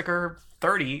Chainsaw Massacre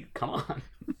 30. Come on.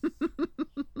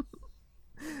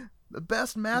 The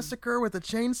best massacre with a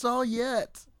chainsaw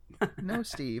yet. No,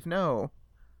 Steve, no.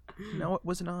 No, it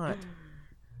was not.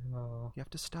 You have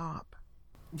to stop.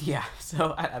 Yeah,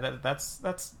 so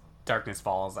that's Darkness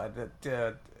Falls. I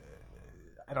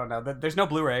don't know. There's no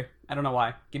Blu-ray. I don't know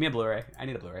why. Give me a Blu-ray. I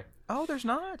need a Blu-ray. Oh, there's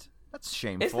not? That's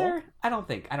shameful. Is there? I don't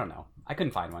know. I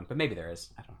couldn't find one, but maybe there is.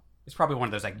 I don't know. It's probably one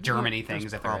of those like Germany There's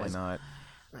things. If there probably is. not.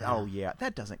 Oh, yeah.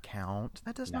 That doesn't count.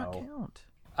 That does not No.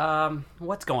 count.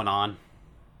 What's going on?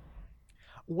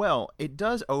 Well, it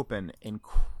does open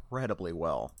incredibly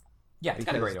well. Yeah, it's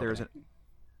got a Because great there's opening.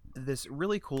 this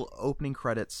really cool opening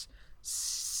credits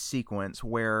sequence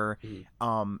where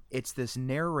it's this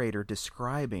narrator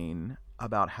describing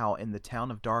about how in the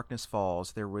town of Darkness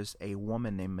Falls there was a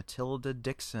woman named Matilda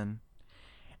Dixon,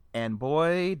 and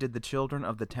boy did the children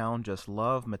of the town just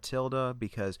love Matilda,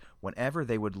 because whenever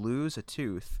they would lose a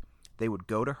tooth they would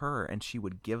go to her and she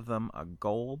would give them a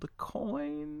gold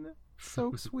coin.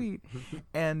 So sweet.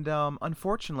 And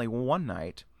unfortunately one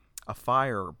night a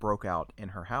fire broke out in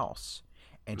her house,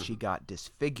 and she got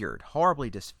disfigured, horribly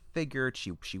disfigured.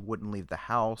 She wouldn't leave the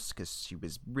house because she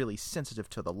was really sensitive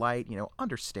to the light,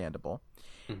 understandable.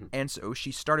 And so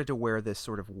she started to wear this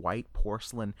sort of white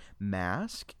porcelain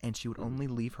mask, and she would only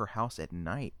leave her house at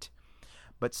night.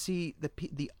 But see,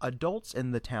 the adults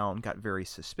in the town got very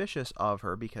suspicious of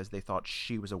her because they thought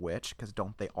she was a witch, because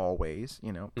don't they always,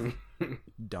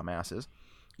 dumbasses.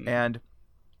 And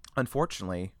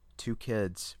unfortunately, 2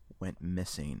 kids went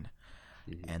missing.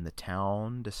 And the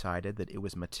town decided that it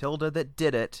was Matilda that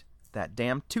did it, that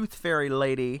damn tooth fairy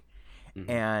lady,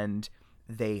 and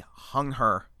they hung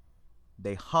her.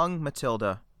 They hung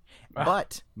Matilda.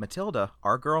 But Matilda,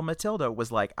 our girl Matilda,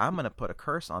 was like, I'm going to put a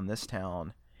curse on this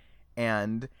town.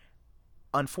 And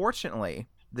unfortunately,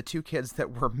 the 2 kids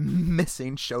that were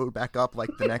missing showed back up like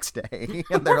the next day.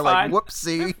 And they're like, fine.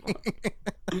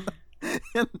 whoopsie.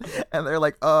 and they're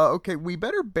like, okay, we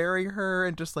better bury her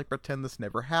and just like pretend this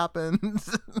never happened.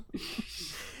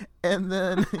 And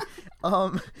then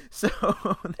so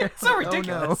they're so like,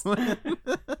 ridiculous. oh, no.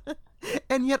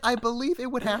 And yet I believe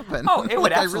it would happen. Oh, it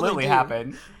would Like, I really absolutely do.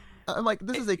 happen. I'm like,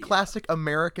 this is a classic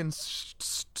American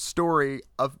story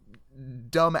of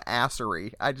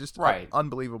dumbassery. I just Right.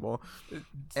 unbelievable.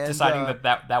 And, Deciding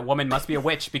that woman must be a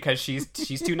witch because she's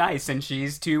too nice and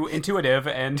she's too intuitive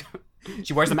and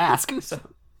she wears a mask. So.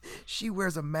 she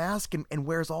wears a mask and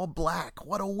wears all black.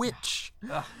 What a witch!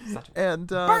 Ugh, And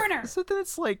Burn her! So then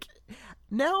it's like,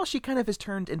 now she kind of has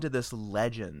turned into this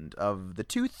legend of the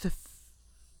Tooth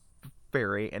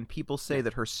Fairy, and people say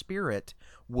that her spirit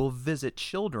will visit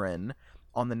children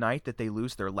on the night that they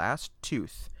lose their last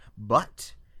tooth.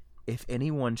 But if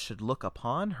anyone should look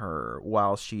upon her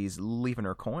while she's leaving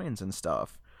her coins and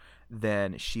stuff,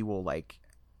 then she will like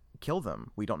kill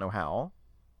them. We don't know how,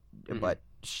 but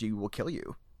she will kill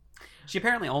you. She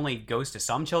apparently only goes to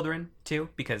some children too,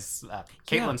 because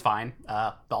Caitlin's fine.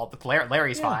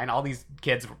 Larry's fine. All these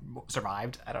kids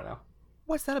survived. I don't know.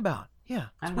 What's that about? Yeah,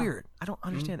 I it's don't know. weird. I don't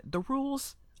understand it. The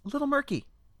rules a little murky.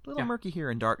 Yeah. Murky here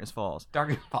in Darkness Falls.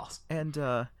 Darkness Falls. And It's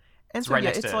so right yeah,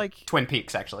 next it's to like Twin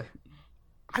Peaks, actually.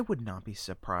 I would not be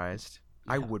surprised.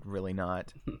 I would really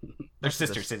not. They're That's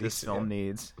sister what cities. This film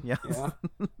needs. Yeah. Yeah.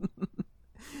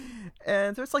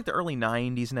 And so it's like the early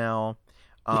 90s now.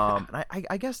 And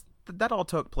I guess that all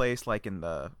took place like in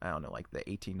the, I don't know, like the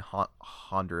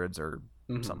 1800s or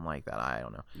something like that. I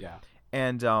don't know. Yeah.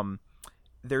 And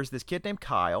there's this kid named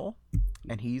Kyle,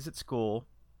 and he's at school,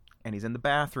 and he's in the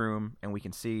bathroom, and we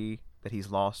can see that he's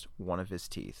lost one of his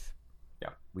teeth. Yeah.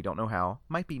 We don't know how.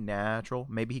 Might be natural.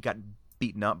 Maybe he got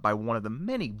beaten up by one of the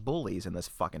many bullies in this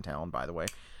fucking town, by the way.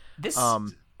 This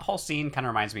whole scene kind of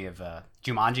reminds me of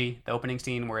Jumanji, the opening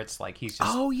scene where it's like he's just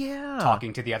Oh, yeah.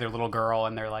 talking to the other little girl,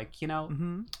 and they're like,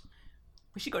 Mm-hmm.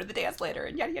 we should go to the dance later,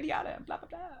 and yada, yada, yada, blah, blah,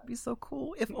 blah. Be so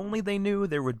cool. If only they knew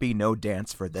there would be no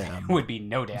dance for them. Would be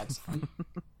no dance.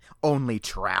 Only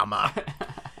trauma.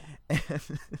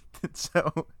 And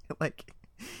so, like,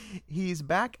 he's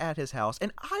back at his house,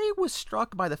 and I was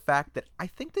struck by the fact that I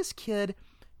think this kid,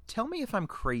 tell me if I'm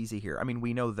crazy here. I mean,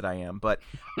 we know that I am, but,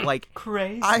 like,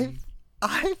 Crazy.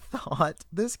 I thought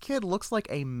this kid looks like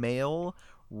a male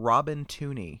Robin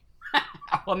Tooney.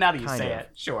 Well, now that you Kind say of. it,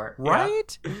 sure.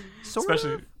 Right? Yeah. Sort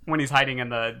Especially of? when he's hiding in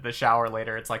the shower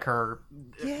later. It's like her...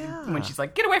 Yeah. When she's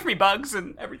like, get away from me, bugs,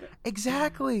 and everything.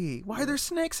 Exactly. Why are there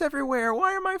snakes everywhere?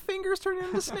 Why are my fingers turning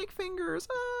into snake fingers?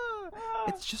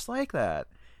 It's just like that.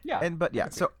 Yeah. But yeah,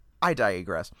 so I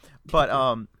digress. But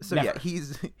so Never. yeah,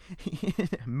 he's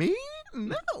me?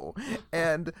 No.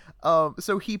 And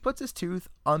so he puts his tooth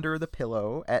under the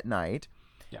pillow at night.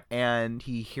 Yeah. And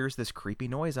he hears this creepy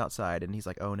noise outside, and he's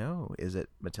like, "Oh no, is it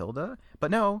Matilda?"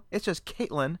 But no, it's just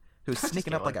Caitlin who's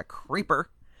sneaking up Caitlin. like a creeper.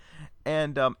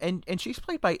 And she's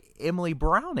played by Emily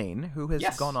Browning, who has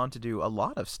Yes. gone on to do a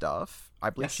lot of stuff. I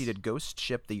believe Yes. she did Ghost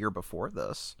Ship the year before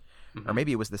this. Mm-hmm. Or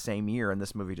maybe it was the same year and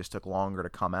this movie just took longer to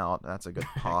come out. That's a good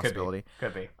possibility.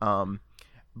 Could be.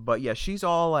 But yeah, she's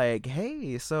all like,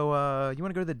 "Hey, so you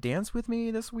want to go to the dance with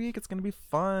me this week? It's going to be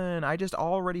fun. I just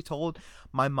already told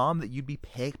my mom that you'd be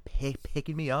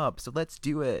picking me up, so let's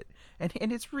do it." And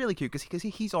it's really cute because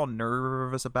he's all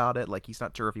nervous about it. Like, he's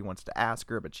not sure if he wants to ask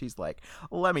her, but she's like,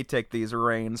 "Let me take these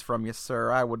reins from you, sir.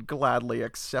 I would gladly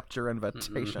accept your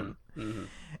invitation." Mm-hmm.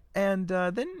 And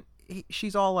then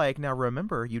she's all like, "Now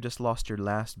remember, you just lost your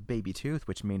last baby tooth,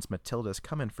 which means Matilda's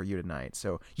coming for you tonight.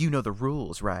 So you know the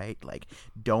rules, right? Like,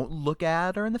 don't look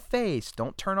at her in the face.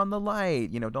 Don't turn on the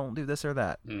light. Don't do this or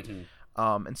that." Mm-hmm.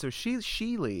 And so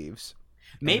she leaves.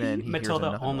 and Maybe then he hears Matilda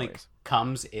another only noise.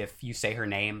 comes if you say her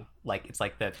name. Like, it's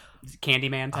like the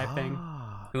Candyman type thing.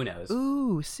 Ah. Who knows?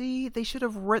 Ooh, see, they should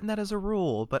have written that as a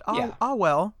rule, but Yeah.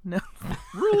 well. No.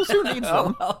 Rules, who needs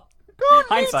them? well. Who needs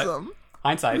Hindsight. them?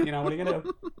 Hindsight, what are you going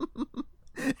to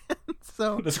do?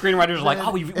 So The screenwriters are like,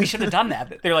 oh, we should have done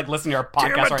that. They're like listening to our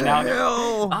podcast right now.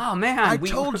 Oh, man. I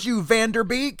told you,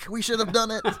 Vanderbeek, we should have done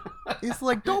it. It's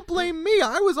like, don't blame me.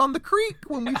 I was on the creek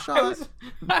when we shot.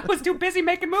 I was too busy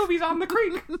making movies on the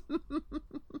creek.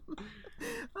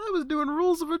 I was doing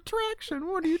rules of attraction.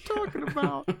 What are you talking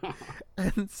about?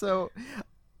 And so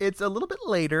it's a little bit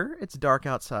later. It's dark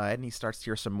outside, and he starts to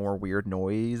hear some more weird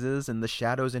noises, and the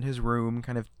shadows in his room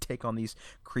kind of take on these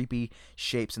creepy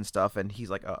shapes and stuff. And he's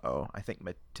like, "Uh-oh, I think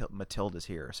Matilda's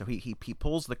here." So he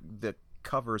pulls the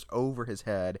covers over his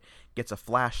head, gets a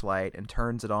flashlight, and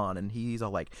turns it on. And he's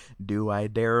all like, "Do I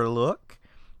dare look?"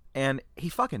 And he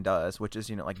fucking does, which is,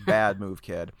 like, bad move,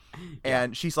 kid.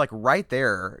 And she's, like, right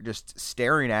there, just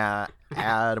staring at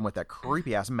him with that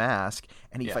creepy-ass mask.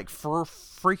 And he, like,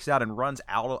 freaks out and runs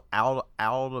out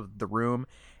of the room.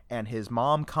 And his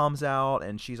mom comes out,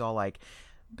 and she's all like,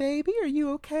 "Baby, are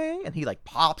you okay?" And he, like,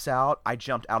 pops out. I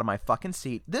jumped out of my fucking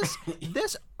seat. This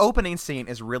opening scene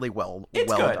is really well good.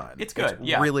 done. It's good,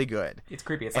 yeah. Really good. It's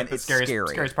creepy. It's And like the it's scariest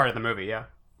scary. part of the movie, yeah.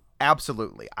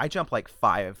 Absolutely. I jumped, like,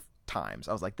 5 times.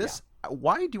 I was like,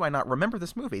 why do I not remember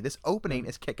this movie? This opening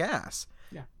is kick-ass.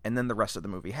 Yeah. And then the rest of the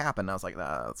movie happened. I was like,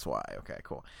 that's why. Okay,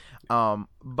 cool.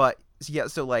 But yeah,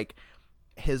 so, like,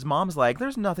 his mom's like,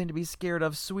 "There's nothing to be scared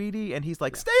of, sweetie." And he's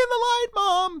like, "Stay in the light,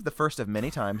 Mom." The first of many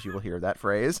times you will hear that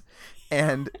phrase.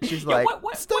 And she's like,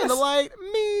 "Stay in the light,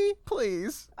 me,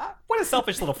 please." What a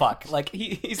selfish little fuck. Like,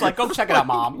 he's like, go check it out,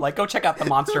 Mom. Like, go check out the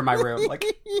monster in my room. Like,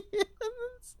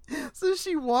 So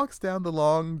she walks down the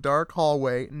long, dark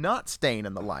hallway, not staying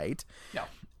in the light. no.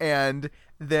 And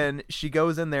then she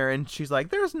goes in there and she's like,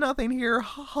 "There's nothing here,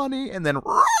 honey." And then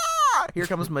 "Rah!" Here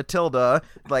comes Matilda,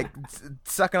 like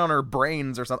sucking on her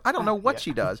brains or something. I don't know what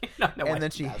she does. don't know what And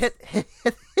then she she does.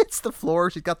 hits the floor.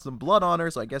 She's got some blood on her,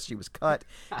 so I guess she was cut.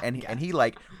 And he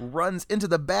like runs into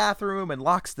the bathroom and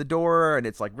locks the door, and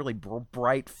it's like really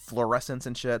bright fluorescence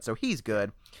and shit. So he's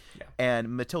good. Yeah.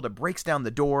 And Matilda breaks down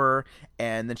the door,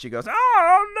 and then she goes,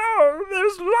 "Oh no,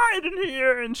 there's light in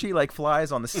here!" And she like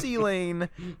flies on the ceiling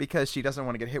because she doesn't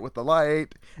want to get hit with the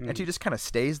light, and she just kind of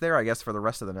stays there, I guess, for the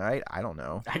rest of the night. I don't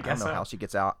know. I guess don't know so. how she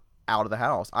gets out of the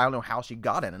house. I don't know how she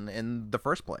got in the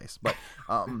first place, but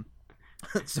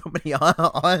so many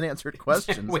unanswered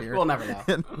questions here. We'll never know.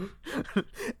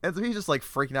 And so he's just like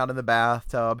freaking out in the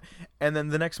bathtub. And then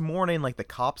the next morning, like the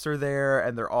cops are there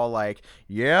and they're all like,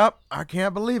 "Yep, I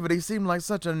can't believe it. He seemed like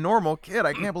such a normal kid.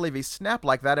 I can't believe he snapped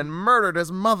like that and murdered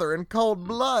his mother in cold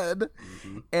blood."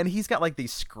 And he's got like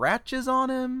these scratches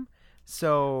on him.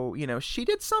 So, she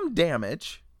did some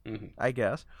damage, I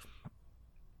guess.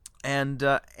 And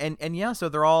yeah, so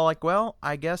they're all like, "Well,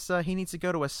 I guess he needs to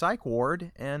go to a psych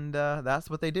ward," and that's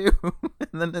what they do.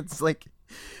 And then it's like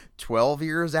 12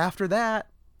 years after that,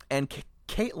 and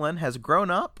Caitlin has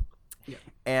grown up,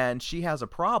 And she has a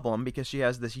problem because she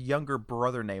has this younger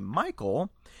brother named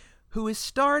Michael who is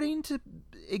starting to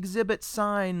exhibit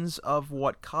signs of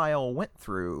what Kyle went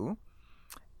through,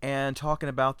 and talking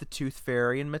about the Tooth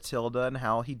Fairy and Matilda and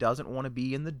how he doesn't want to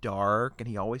be in the dark and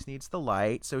he always needs the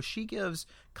light. So she gives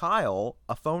Kyle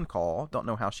a phone call. Don't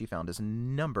know how she found his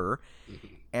number.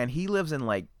 And he lives in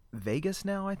like Vegas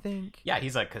now, I think. Yeah,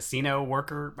 he's a casino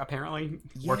worker apparently.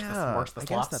 Works the I slots.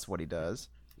 guess that's what he does.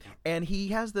 And he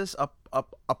has this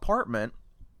apartment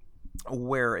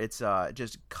where it's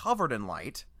just covered in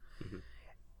light.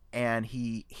 And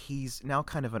he's now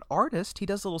kind of an artist. He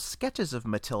does little sketches of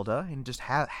Matilda and just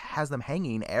has them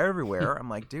hanging everywhere. I'm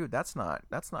like, dude, that's not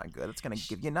good. It's gonna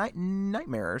give you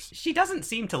nightmares. She doesn't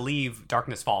seem to leave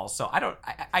Darkness Falls, so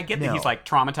I get that No. he's like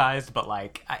traumatized, but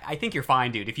like I think you're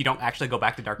fine, dude, if you don't actually go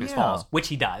back to Darkness Falls, which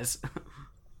he does.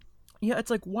 Yeah,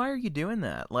 it's like, why are you doing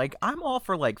that? Like, I'm all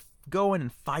for like going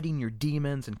and fighting your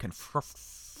demons and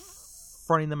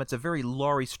confronting them. It's a very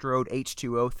Laurie Strode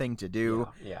H2O thing to do.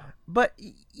 Yeah. But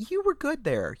you were good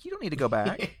there. You don't need to go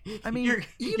back. I mean, you're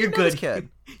you know good, this kid.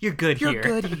 You're good You're here.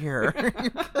 good here. You're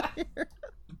good here.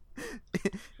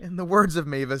 In the words of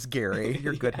Mavis Gary,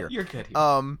 you're good here. You're good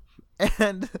here.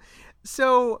 And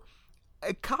so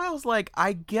Kyle's like,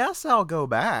 I guess I'll go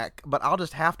back, but I'll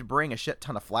just have to bring a shit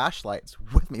ton of flashlights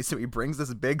with me. So he brings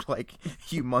this big, like,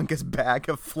 humongous bag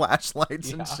of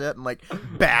flashlights and shit, and like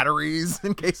batteries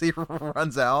in case he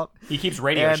runs out. He keeps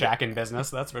Radio and- Shack in business,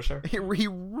 that's for sure. He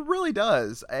really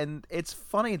does. And it's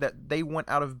funny that they went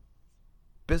out of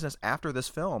business after this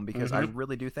film, because I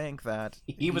really do think that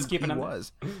He was keeping he them.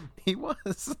 was. He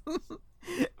was.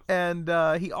 And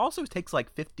he also takes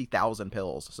like 50,000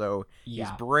 pills, so he's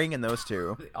Yeah. bringing those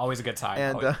two. Always a good time.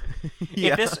 And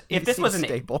yeah, if this was an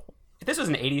staple, If this was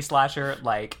an 80s slasher,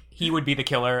 like, he would be the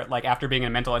killer, like, after being in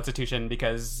a mental institution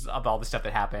because of all the stuff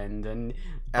that happened.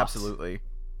 absolutely.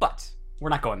 But we're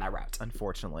not going that route.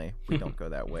 Unfortunately, we don't go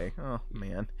that way. Oh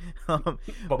man. But we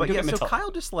But do yeah, get so Matilda.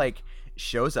 Kyle just like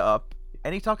shows up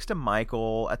and he talks to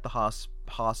Michael at the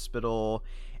hospital,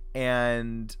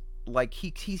 and like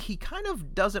he kind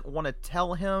of doesn't want to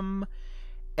tell him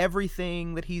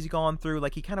everything that he's gone through.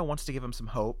 Like, he kind of wants to give him some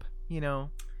hope, you know?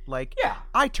 Like, Yeah.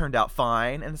 I turned out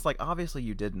fine. And it's like, obviously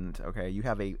you didn't. Okay, you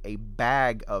have a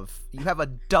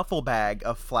duffel bag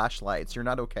of flashlights. You're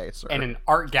not okay, sir. And an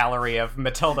art gallery of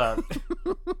Matilda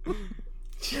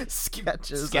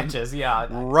sketches yeah.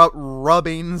 and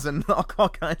rubbings and all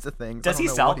kinds of things. Does I he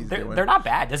don't know sell what he's they're, doing. they're not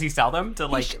bad. Does he sell them to,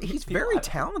 like... He's people? very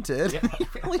talented. Yeah. He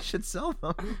really should sell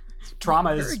them.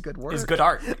 Trauma Very good work. is good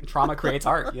art. Trauma creates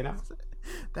art, you know?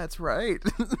 That's right.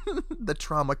 The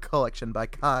Trauma Collection by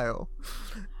Kyle.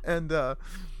 And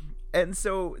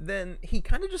so then he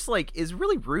kind of just like is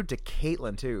really rude to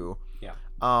Caitlin too. Yeah.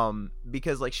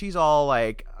 Because like she's all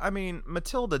like, I mean,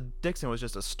 Matilda Dixon was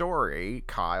just a story,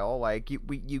 Kyle. Like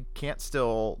you can't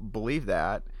still believe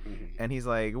that. And he's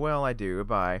like, well, I do.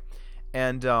 Bye.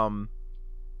 And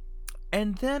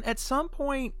then at some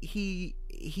point he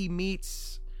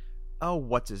meets, oh,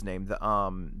 what's his name?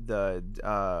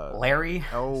 Larry?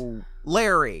 Oh,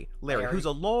 Larry, who's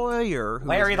a lawyer. Who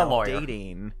Larry is the now lawyer.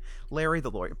 dating Larry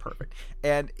the lawyer, perfect.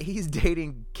 And he's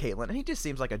dating Caitlin, and he just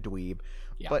seems like a dweeb.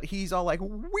 Yeah. But he's all like,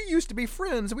 "We used to be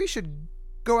friends. We should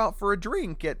go out for a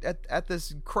drink at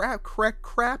this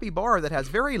crappy bar that has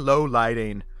very low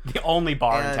lighting." The only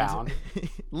bar in And- town.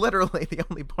 Literally the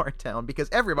only bar in town, because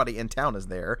everybody in town is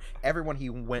there. Everyone he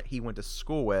went to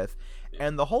school with,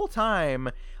 and the whole time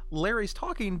Larry's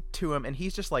talking to him, and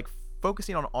he's just like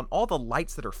focusing on all the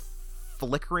lights that are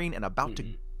flickering and about to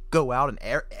go out in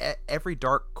every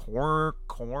dark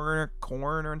corner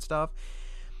and stuff.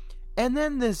 And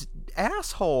then this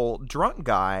asshole drunk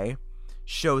guy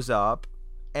shows up,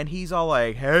 and he's all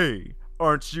like, "Hey,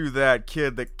 aren't you that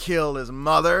kid that killed his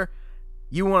mother?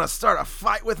 You want to start a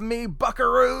fight with me,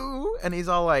 buckaroo?" And he's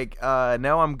all like,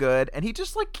 "No, I'm good." And he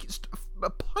just like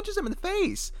punches him in the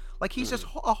face. Like, he's just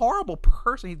a horrible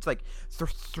person. He's like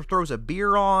throws a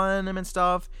beer on him and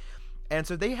stuff. And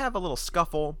so they have a little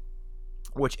scuffle,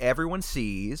 which everyone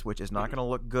sees, which is not going to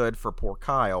look good for poor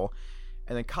Kyle.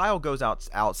 And then Kyle goes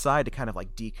outside to kind of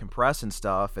like decompress and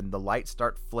stuff, and the lights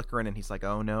start flickering, and he's like,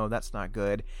 "Oh no, that's not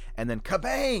good." And then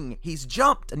kabang, he's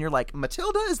jumped, and you're like,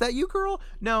 "Matilda, is that you, girl?"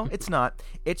 No, it's not.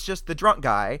 It's just the drunk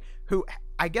guy who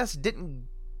I guess didn't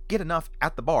get enough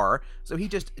at the bar, so he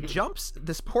just jumps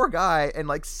this poor guy and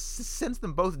like sends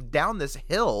them both down this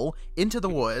hill into the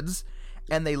woods,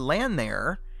 and they land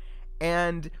there.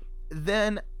 And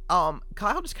then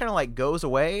Kyle just kind of like goes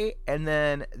away, and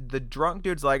then the drunk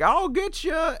dude's like, "I'll get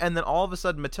you," and then all of a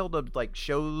sudden Matilda like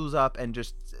shows up and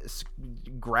just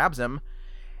grabs him,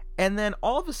 and then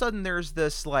all of a sudden there's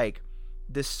this like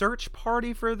this search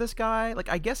party for this guy. Like,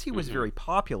 I guess he was very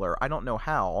popular. I don't know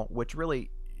how, which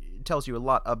really tells you a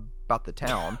lot about the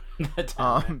town.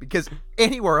 Because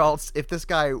anywhere else, if this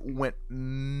guy went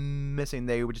missing,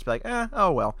 they would just be like,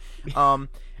 oh well.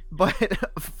 But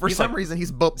for He's some like, reason,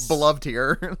 he's beloved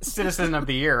here. Citizen of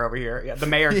the Year over here. Yeah, the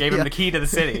mayor gave him the key to the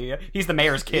city. He's the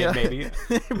mayor's kid, maybe.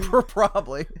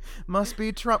 Probably. Must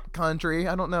be Trump country.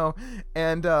 I don't know.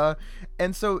 And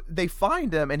so they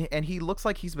find him, and he looks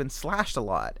like he's been slashed a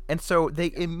lot. And so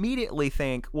they immediately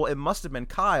think, well, it must have been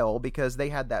Kyle because they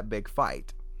had that big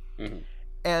fight. Mm-hmm.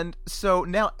 And so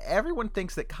now everyone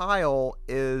thinks that Kyle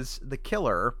is the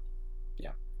killer.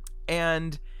 Yeah.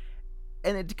 And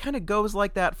it kind of goes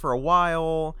like that for a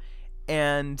while,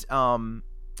 and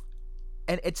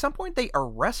at some point they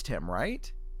arrest him,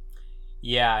 right?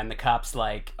 Yeah, and the cop's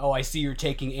like, "Oh, I see you're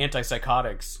taking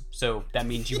antipsychotics, so that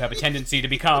means you have a tendency to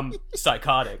become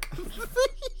psychotic."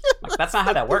 Like, that's not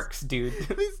how that works, dude.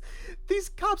 These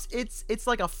cops, it's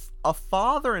like a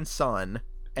father and son,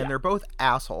 and they're both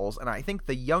assholes. And I think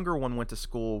the younger one went to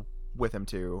school with him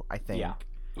too. I think.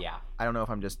 Yeah. I don't know if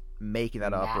I'm just making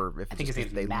that up or if I think his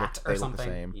name's they Matt look or something.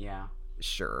 the same. Yeah.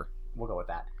 Sure. We'll go with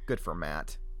that. Good for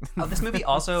Matt. Oh, this movie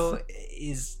also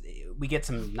we get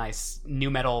some nice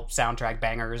new metal soundtrack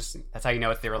bangers. That's how you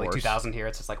know it's the early 2000s here.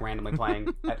 It's just like randomly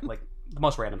playing at like the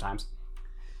most random times.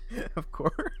 Of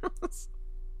course.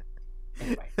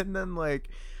 Anyway. And then like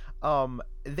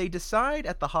they decide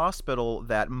at the hospital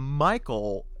that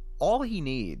Michael, all he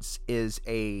needs is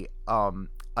a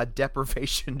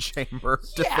deprivation chamber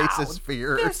to face his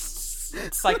fears.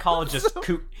 Psychologist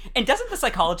and doesn't the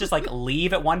psychologist like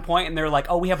leave at one point and they're like,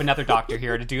 oh, we have another doctor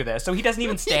here to do this, so he doesn't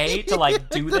even stay to like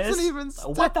do this?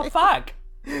 What the fuck?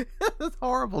 There's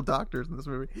horrible doctors in this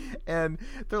movie, and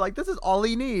they're like, this is all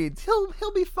he needs,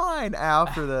 he'll be fine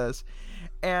after this.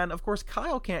 And of course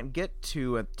Kyle can't get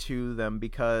to them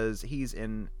because he's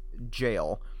in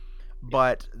jail,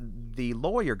 but the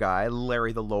lawyer guy,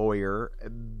 Larry the lawyer,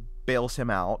 bails him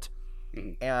out.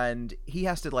 And he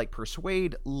has to like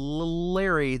persuade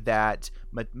Larry that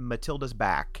Matilda's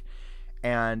back,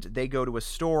 and they go to a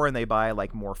store and they buy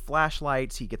like more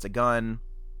flashlights. He gets a gun.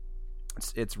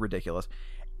 It's ridiculous.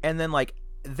 And then like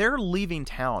they're leaving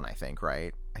town, I think,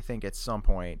 right? I think at some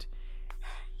point.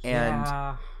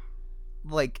 And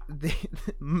like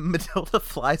Matilda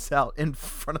flies out in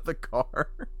front of the car.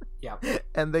 Yeah.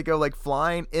 And they go like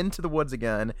flying into the woods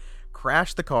again,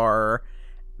 crash the car.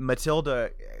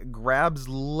 Matilda grabs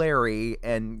Larry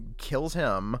and kills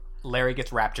him. Larry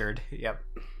gets raptured. Yep.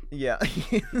 Yeah,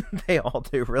 they all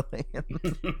do, really.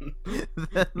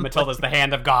 Matilda's the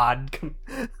hand of God.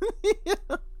 Yeah.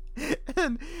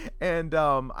 And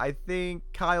I think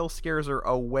Kyle scares her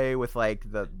away with like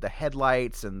the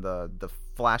headlights and the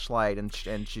flashlight, and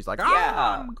she's like,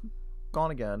 I'm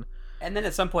gone again. And then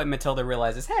at some point Matilda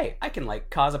realizes, hey, I can like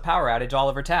cause a power outage all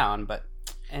over town,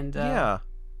 yeah.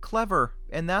 Clever.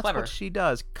 And that's what she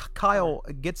does. Kyle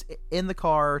gets in the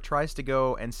car, tries to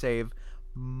go and save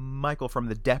Michael from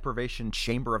the deprivation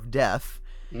chamber of death.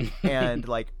 And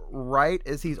like right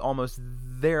as he's almost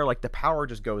there, like the power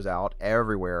just goes out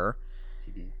everywhere.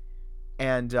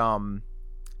 And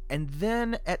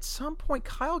then at some point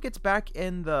Kyle gets back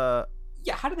in the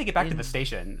how did they get back to the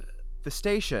station? The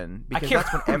station, because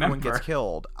that's when everyone gets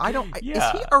killed. I don't is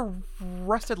he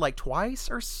arrested like twice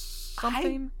or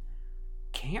something?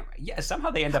 Somehow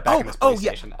they end up back in this police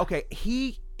station. Okay,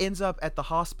 he ends up at the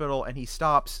hospital and he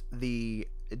stops the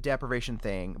deprivation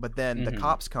thing, but then the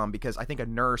cops come because I think a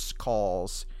nurse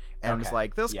calls and is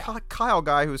like, this Kyle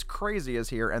guy who's crazy is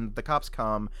here, and the cops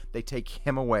come, they take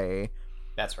him away.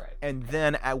 That's right. And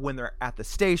then when they're at the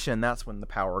station, that's when the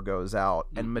power goes out,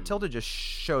 and Matilda just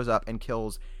shows up and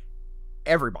kills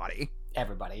everybody.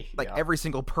 Like every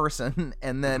single person.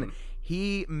 And then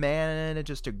he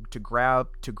manages to grab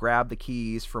the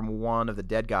keys from one of the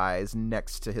dead guys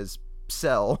next to his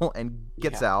cell and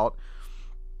gets out.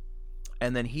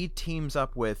 And then he teams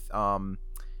up with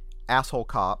asshole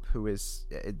cop who is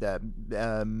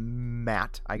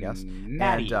Matt, I guess.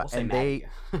 Matty,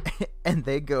 and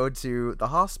they go to the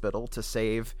hospital to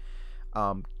save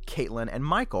Caitlin and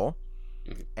Michael.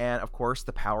 And of course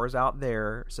the power's out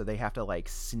there, so they have to like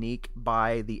sneak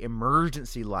by the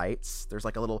emergency lights. There's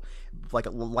like a little like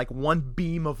one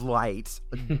beam of light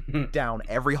down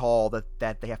every hall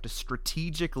that they have to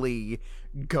strategically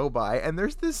go by. And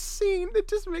there's this scene that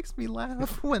just makes me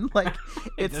laugh when like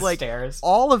it's like stairs.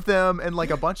 All of them and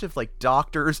like a bunch of like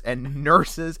doctors and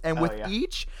nurses, and with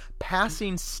each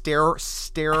passing stairwell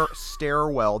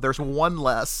there's one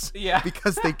less,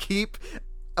 because they keep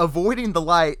avoiding the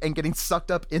light and getting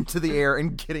sucked up into the air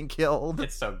and getting killed.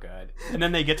 It's so good. And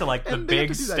then they get to like the And they have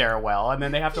big to do that. stairwell, and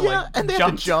then they have to Yeah, like and they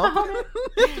jump. have to jump. down it.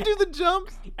 They have to do the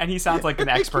jumps. And he sounds like an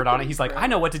expert on it. He's like, I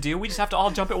know what to do. We just have to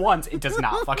all jump at once. It does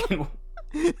not fucking.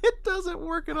 It doesn't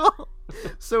work at all.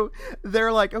 So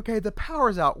they're like, okay, the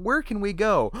power's out. Where can we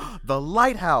go? The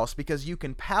lighthouse, because you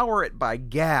can power it by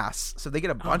gas. So they get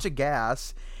a bunch of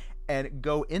gas and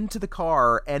go into the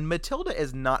car, and Matilda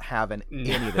is not having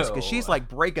any of this because she's like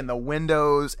breaking the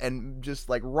windows and just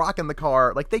like rocking the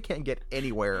car. Like they can't get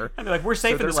anywhere. And they're like, we're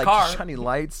safe So in they're this like car. shining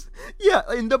lights. Yeah,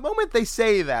 and the moment they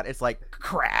say that, it's like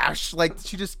crash. Like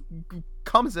she just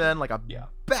comes in like a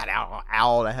bat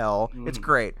owl to hell. It's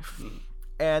great.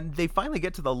 And they finally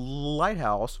get to the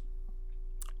lighthouse,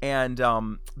 and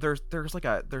there's like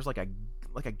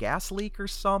a gas leak or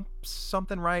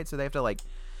something, right? So they have to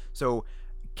so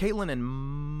Caitlin and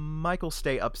Michael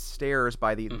stay upstairs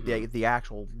by the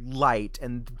actual light,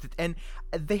 and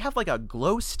they have like a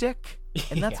glow stick,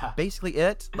 and that's basically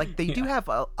it. Like they do have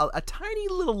a tiny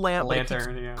little lamp,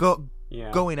 Lantern, but it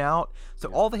keeps going out. So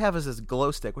all they have is this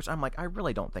glow stick, which I'm like, I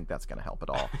really don't think that's going to help at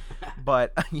all.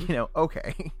 But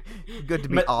okay, good to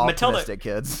be optimistic,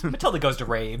 kids. Matilda goes to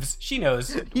raves. She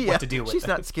knows what to do with she's it.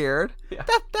 not scared.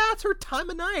 That's her time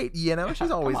of night.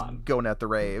 She's always going at the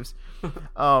raves.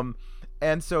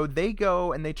 And so they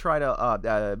go and they try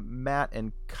to Matt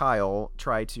and Kyle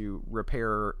try to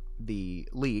repair the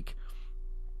leak.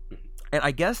 And I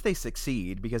guess they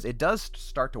succeed because it does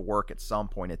start to work at some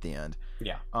point at the end.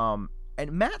 Yeah.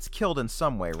 And Matt's killed in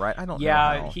some way, right? I don't know.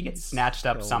 Yeah, he gets snatched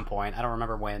up at some point. I don't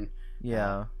remember when.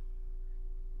 Yeah.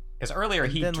 Because earlier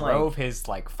he drove his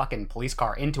fucking police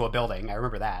car into a building. I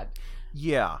remember that.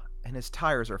 Yeah. And his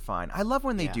tires are fine. I love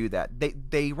when they do that.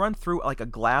 They run through like a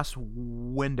glass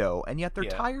window, and yet their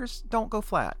tires don't go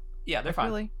flat. Yeah, they're fine.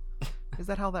 Really? Is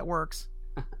that how that works?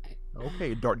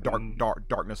 Okay,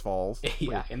 Darkness Falls.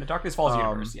 Yeah, in the Darkness Falls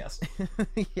universe, yes.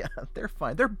 Yeah, they're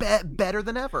fine. They're better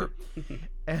than ever.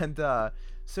 And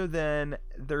so then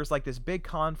there's like this big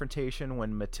confrontation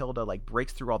when Matilda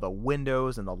breaks through all the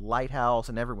windows in the lighthouse,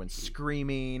 and everyone's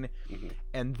screaming.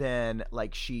 And then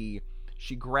she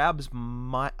grabs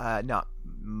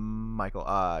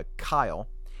Kyle,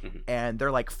 and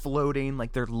they're floating,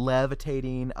 they're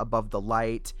levitating above the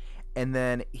light, and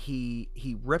then he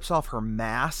rips off her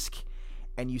mask,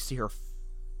 and you see her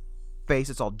face.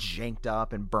 It's all janked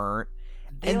up and burnt,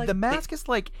 and the mask is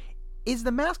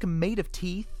the mask made of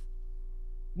teeth?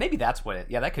 Maybe that's what it.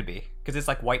 Yeah, that could be because it's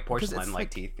like white porcelain,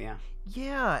 teeth. Yeah.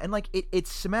 Yeah, and it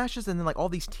smashes, and then all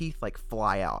these teeth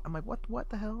fly out. I'm like, what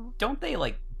the hell? Don't they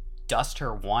dust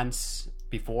her once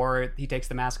before he takes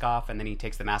the mask off, and then he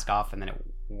takes the mask off, and then it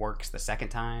works the second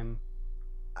time?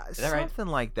 Is that right? Something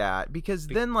like that, because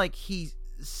then he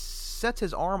sets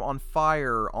his arm on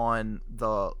fire on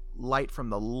the light from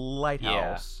the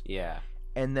lighthouse. Yeah.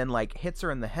 And then hits her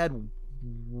in the head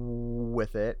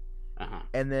with it.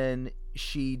 And then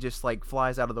she just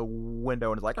flies out of the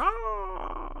window and is like,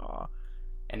 ah.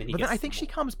 And then but then I think she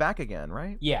comes back again,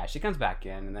 right? Yeah, she comes back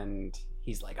in, and then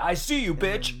he's like, I see you,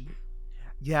 bitch.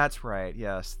 Yeah, that's right.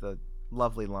 Yes, the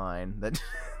lovely line that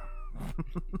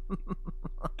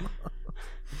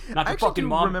Not your fucking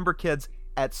mom. I remember kids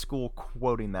at school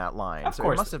quoting that line, of so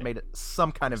course it must have made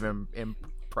some kind of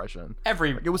impression.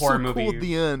 Every it was horror so movie cool at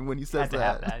the end when he says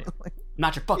that.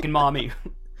 Not your fucking mommy.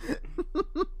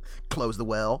 Close the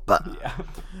well.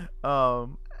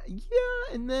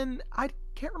 Yeah, and then I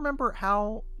can't remember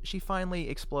how she finally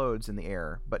explodes in the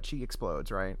air, but she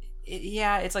explodes, right?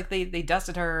 Yeah, it's like they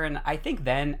dusted her, and I think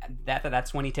then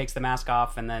that's when he takes the mask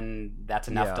off, and then that's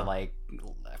enough to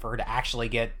for her to actually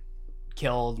get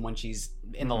killed when she's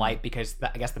in the light, because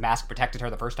I guess the mask protected her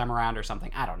the first time around or something.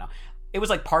 I don't know. It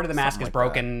was part of the mask is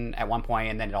broken at one point,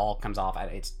 and then it all comes off.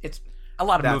 It's a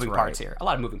lot of moving parts here. A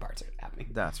lot of moving parts here happening.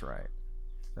 That's right.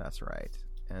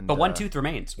 And but one tooth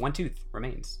remains. One tooth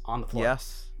remains on the floor.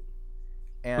 Yes.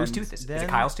 And whose tooth is it? Is it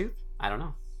Kyle's tooth? I don't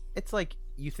know. It's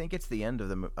you think it's the end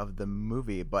of the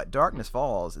movie, but Darkness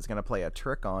Falls is going to play a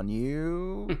trick on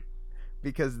you,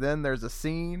 because then there's a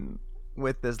scene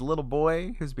with this little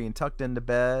boy who's being tucked into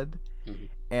bed,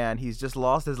 and he's just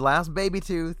lost his last baby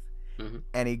tooth,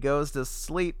 and he goes to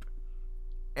sleep,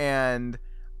 and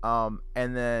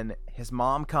then his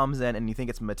mom comes in, and you think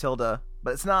it's Matilda,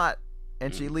 but it's not,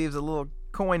 and she leaves a little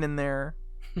coin in there,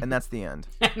 and that's the end.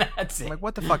 That's it. I'm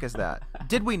what the fuck is that?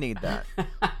 Did we need that?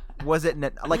 Was it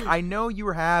I know you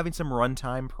were having some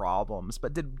runtime problems,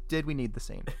 but did we need the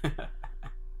scene?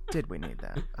 Did we need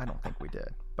that? I don't think we did.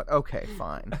 But okay,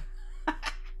 fine.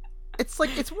 It's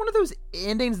one of those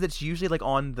endings that's usually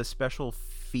on the special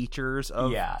features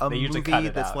of a they usually movie cut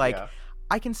it that's out,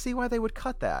 I can see why they would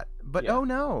cut that. But Yeah. oh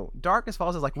no, Darkness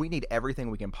Falls is like, we need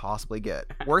everything we can possibly get.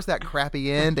 Where's that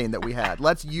crappy ending that we had?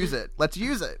 Let's use it.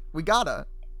 We gotta.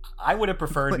 I would have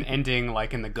preferred an ending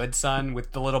like in The Good Son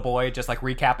with the little boy just like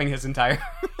recapping his entire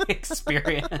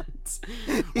experience.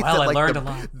 He Well, said, I like, learned a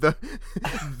lot.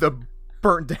 The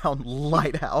burnt down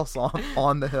lighthouse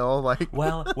on the hill. Like,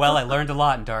 Well, I learned a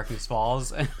lot in Darkness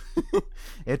Falls.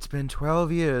 it's been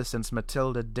 12 years since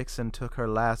Matilda Dixon took her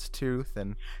last tooth,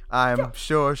 and I'm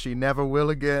sure she never will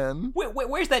again.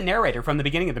 Where's that narrator from the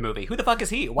beginning of the movie? Who the fuck is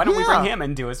he? Why don't we bring him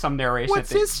and do some narration?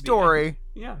 What's his story?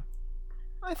 Yeah.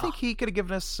 I think he could have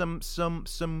given us some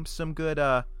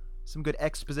good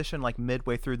exposition like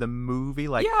midway through the movie.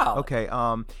 Like, Yeah. okay,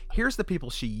 here's the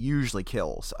people she usually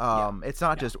kills. It's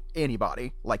not just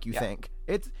anybody like you think.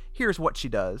 Here's what she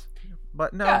does.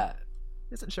 But no, Yeah.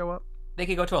 doesn't show up. They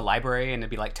could go to a library and it'd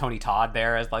be like Tony Todd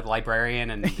there as like librarian,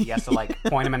 and he has to like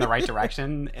point him in the right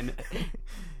direction. And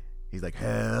He's like,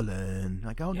 Helen.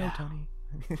 Like, oh no, Yeah. Tony.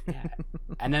 yeah.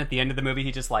 And then at the end of the movie,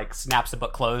 he just like snaps the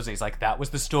book closed. And he's like, "That was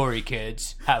the story,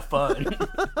 kids. Have fun."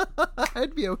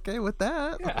 I'd be okay with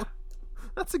that. Yeah.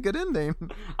 That's a good ending.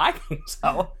 I think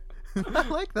so. I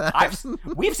like that.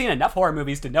 We've seen enough horror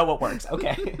movies to know what works.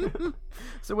 Okay.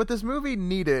 So what this movie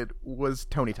needed was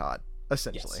Tony Todd,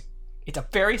 essentially. Yes. It's a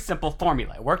very simple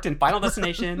formula. It worked in Final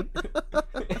Destination.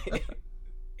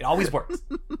 It always works.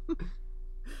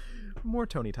 More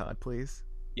Tony Todd, please.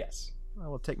 Yes. I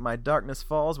will take my Darkness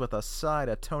Falls with a side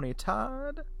of Tony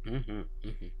Todd.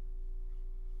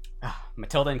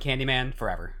 Matilda and Candyman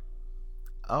forever.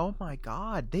 Oh my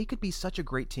god, they could be such a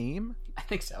great team. I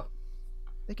think so.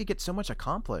 They could get so much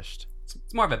accomplished.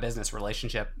 It's more of a business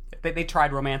relationship. They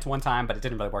tried romance one time, but it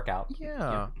didn't really work out.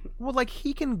 Yeah. Well, like,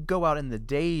 he can go out in the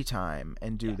daytime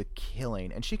and do the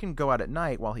killing, and she can go out at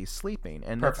night while he's sleeping,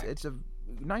 and it's a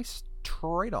nice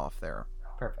trade-off there.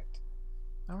 Perfect.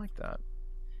 I like that.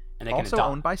 And they Also can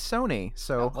adopt. owned by Sony,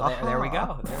 so... Well, there we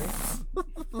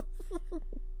go.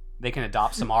 They can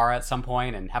adopt Samara at some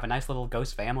point and have a nice little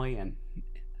ghost family, and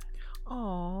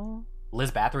Aww.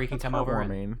 Liz Bathory can come over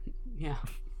and yeah,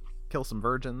 Kill some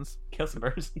virgins. kill some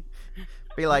birds.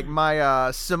 Be like, my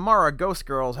Samara Ghost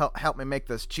Girls help me make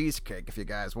this cheesecake if you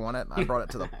guys want it. I brought it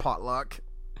to the potluck.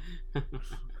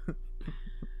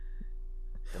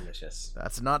 Delicious.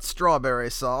 That's not strawberry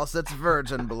sauce, that's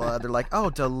virgin blood. They're like, oh,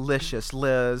 delicious,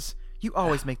 Liz. You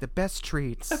always make the best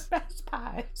treats. Best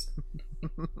pies.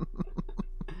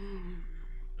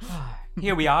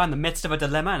 Here we are in the midst of a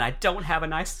dilemma, and I don't have a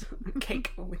nice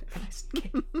cake.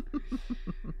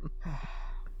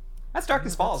 That's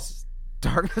Darkness Falls.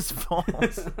 Darkness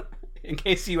Falls. In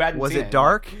case you hadn't Was seen it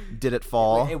dark? Did it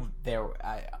fall?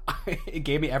 It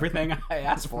gave me everything I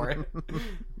asked for it.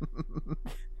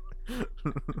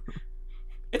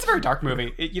 It's a very dark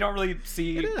movie. You don't really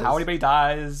see how anybody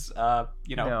dies.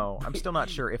 No, I'm still not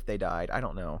sure if they died. I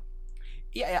don't know.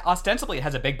 Yeah, ostensibly it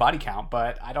has a big body count,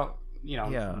 but I don't,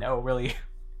 know really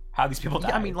how these people die.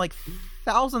 Yeah, I mean, like,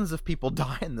 thousands of people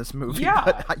die in this movie,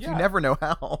 Yeah, but you never know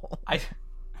how.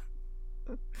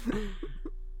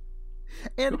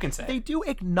 And who can say? They do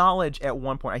acknowledge at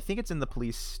one point, I think it's in the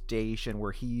police station,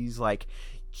 where he's like,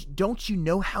 don't you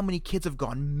know how many kids have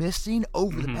gone missing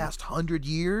over the past 100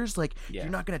 years? Like, you're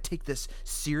not going to take this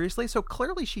seriously? So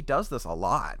clearly she does this a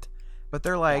lot. But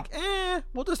they're like,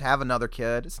 we'll just have another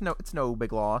kid. It's no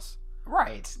big loss.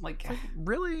 Right. Like,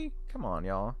 really? Come on,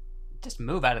 y'all. just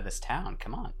move out of this town.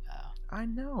 Come on. I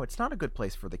know. It's not a good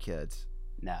place for the kids.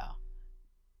 No.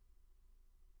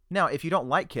 Now, if you don't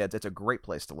like kids, it's a great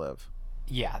place to live.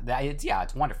 Yeah,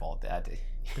 it's wonderful.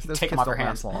 Those Take kids them off their don't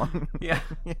hands. last long. Yeah.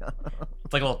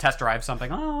 It's like a little test drive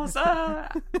something. Oh,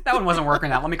 that one wasn't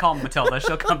working out. Let me call Matilda.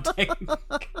 She'll come take.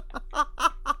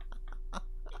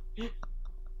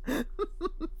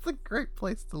 It's a great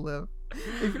place to live.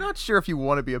 If you're not sure if you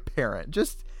want to be a parent,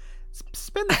 just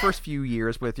spend the first few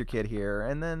years with your kid here,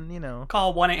 and then,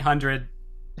 Call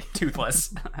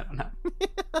 1-800-Toothless. I don't know.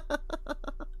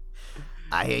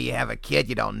 I hear you have a kid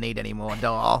you don't need anymore,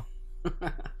 doll.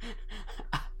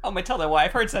 Oh, Matilda, well,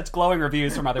 I've heard such glowing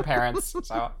reviews from other parents,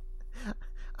 so...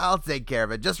 I'll take care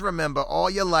of it. Just remember, all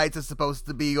your lights are supposed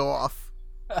to be off.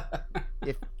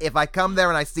 If I come there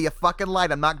and I see a fucking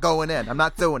light, I'm not going in. I'm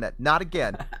not doing it. Not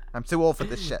again. I'm too old for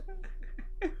this shit.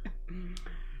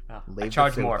 I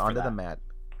charge more for under that. the mat.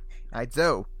 I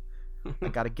do. I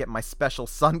gotta get my special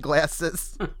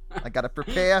sunglasses. I gotta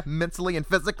prepare mentally and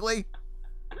physically.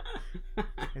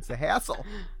 It's a hassle.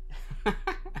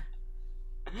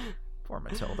 Poor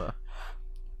Matilda.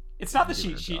 It's not that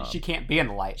she can't be in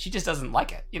the light. She just doesn't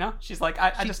like it, She's like,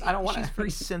 I don't want She's to.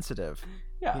 very sensitive.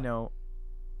 Yeah.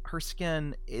 her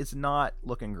skin is not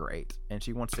looking great, and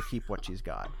she wants to keep what she's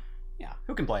got. Yeah,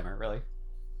 who can blame her, really?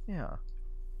 Yeah.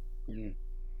 Mm.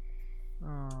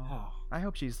 Oh. I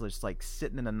hope she's just like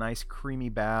sitting in a nice creamy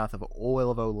bath of oil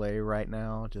of Olay right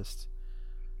now, just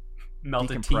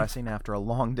Melted decompressing after a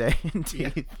long day in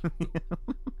teeth.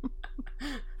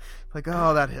 Like,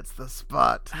 oh, that hits the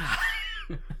spot.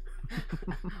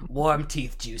 Warm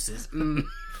teeth juices. Mm.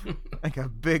 Like a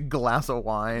big glass of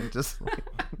wine, just like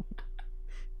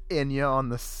Enya on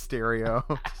the stereo,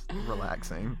 just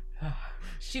relaxing.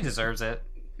 She deserves it.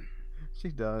 She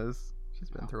does. She's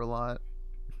been through a lot.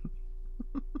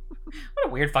 What a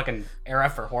weird fucking era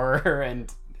for horror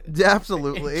and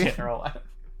Absolutely. in general.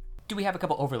 Do we have a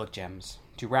couple overlooked gems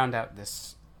to round out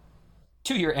this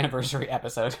 2-year anniversary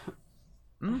episode?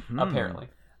 Mm-hmm. Apparently.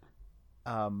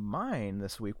 Mine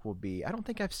this week will be, I don't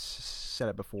think I've said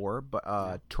it before, but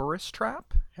Tourist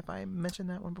Trap. Have I mentioned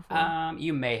that one before?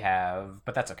 You may have,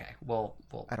 but that's okay. We'll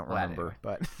I don't we'll add it remember,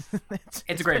 anyway. but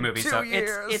It's a great been movie. 2 So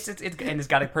years. it's and it's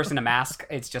got a person in a mask.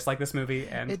 It's just like this movie,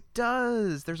 and It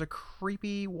does. There's a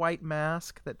creepy white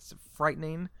mask that's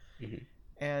frightening. Mhm.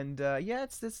 And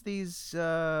it's these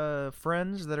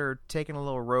friends that are taking a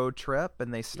little road trip,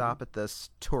 and they stop at this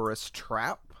Tourist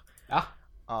Trap.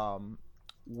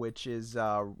 Which is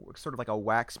sort of like a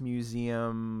wax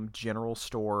museum general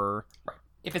store. right.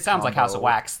 If it sounds like House of combo.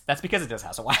 Wax, that's because it does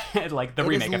House of Wax, like the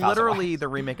remake It is of House of Wax. literally the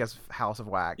remake of House of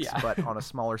Wax, Yeah. but on a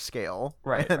smaller scale.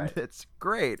 Right, and right. it's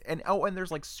great. And and there's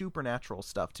like supernatural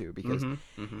stuff too, because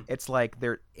Mhm. it's like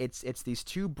it's these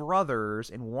two brothers,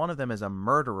 and one of them is a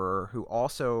murderer who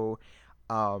also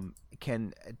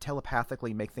can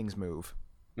telepathically make things move,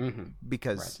 Mhm.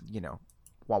 because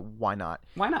why not?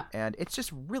 Why not? And it's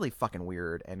just really fucking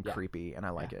weird and Yeah. creepy, and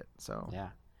I like it. So Yeah.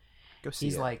 go see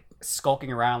He's it. like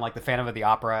skulking around like the Phantom of the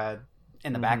Opera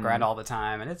in the Mhm. background all the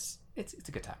time, and it's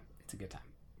a good time. It's a good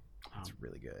time. It's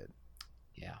really good.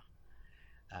 Yeah.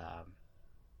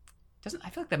 Doesn't I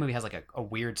feel like that movie has like a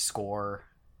weird score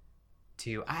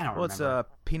too. I don't Well, remember. it's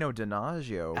Pino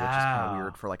Donaggio, which is kind of Oh.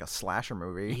 weird for like a slasher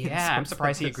movie. Yeah, So I'm it's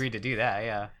surprised he like this- agreed to do that.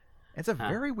 Yeah. It's a Huh.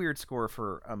 very weird score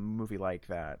for a movie like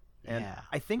that. And Yeah.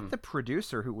 I think Hmm. the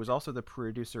producer, who was also the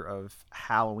producer of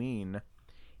Halloween,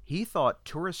 he thought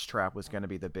Tourist Trap was going to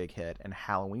be the big hit and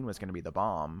Halloween was going to be the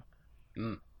bomb.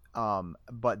 Mm.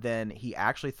 But then he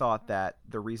actually thought that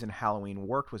the reason Halloween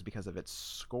worked was because of its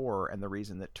score, and the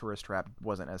reason that Tourist Trap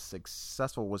wasn't as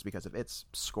successful was because of its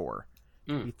score.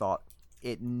 Mm. He thought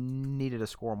it needed a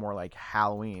score more like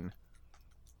Halloween.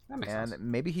 That makes And sense.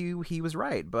 maybe he was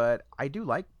right, but I do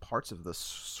like parts of the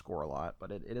score a lot.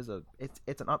 But it's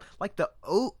an like the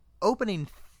opening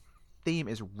theme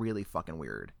is really fucking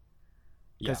weird,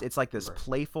 because Yeah. it's like this Right.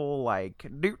 playful like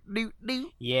do do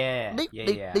do Yeah. do Yeah.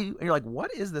 do, Yeah. do, and you're like,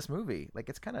 what is this movie? Like,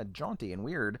 it's kind of jaunty and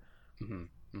weird, hmm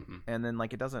hmm and then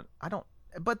like it doesn't. I don't.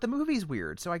 But the movie's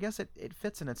weird, so I guess it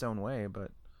fits in its own way.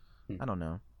 But I don't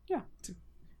know. Yeah.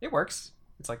 It works.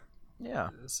 It's like Yeah,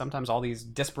 sometimes all these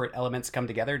disparate elements come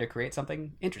together to create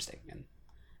something interesting, and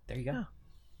there you go. Yeah.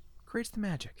 creates the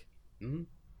magic. Mhm.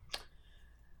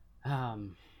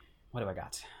 What do I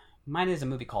got? Mine is a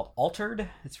movie called Altered.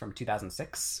 It's from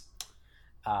 2006.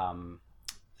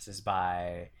 This is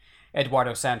by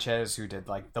Eduardo Sanchez, who did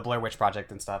like the Blair Witch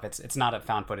Project and stuff. It's not a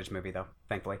found footage movie though,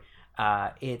 thankfully.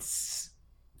 It's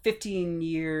 15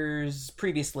 years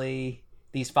previously.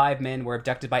 These 5 men were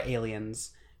abducted by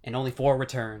aliens, and only 4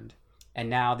 returned. And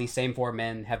now these same 4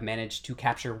 men have managed to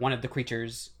capture one of the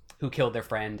creatures who killed their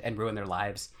friend and ruined their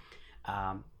lives.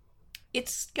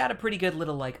 It's got a pretty good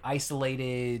little like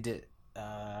isolated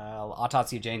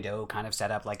Autopsy of Jane Doe kind of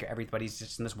setup. Like everybody's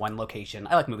just in this one location.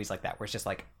 I like movies like that where it's just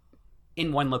like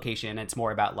in one location. And it's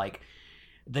more about like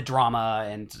the drama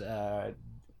and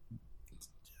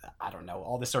I don't know,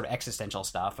 all this sort of existential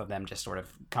stuff of them just sort of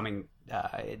coming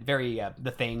very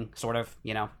The Thing sort of,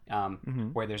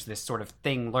 where there's this sort of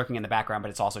thing lurking in the background, but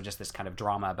it's also just this kind of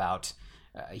drama about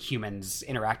humans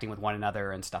interacting with one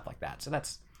another and stuff like that. So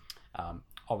that's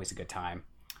always a good time.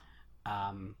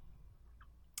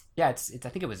 Yeah, it's I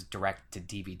think it was direct to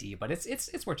DVD, but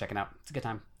it's worth checking out. It's a good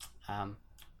time.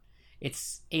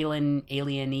 It's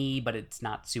alien-y, but it's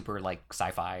not super like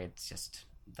sci-fi. It's just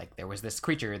like there was this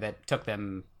creature that took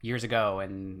them years ago,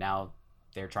 and now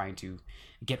they're trying to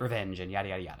get revenge and yada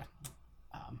yada yada.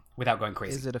 Without going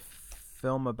crazy. Is it a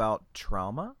film about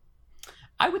trauma?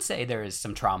 I would say there is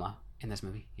some trauma in this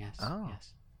movie. Yes. Oh.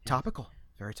 Yes. Topical,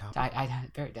 very topical.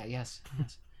 Yes.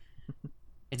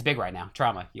 It's big right now.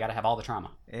 Trauma. You got to have all the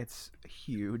trauma. It's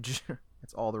huge.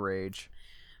 It's all the rage.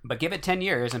 But give it 10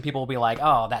 years and people will be like,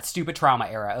 oh, that stupid trauma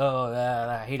era. Oh,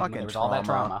 I hated when Fucking there was all that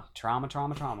trauma. trauma.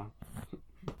 Trauma.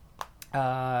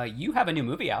 You have a new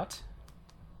movie out.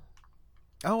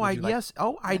 Oh, Would you like- yes.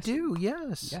 Oh, I Yes. do.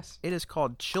 Yes. Yes. It is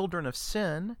called Children of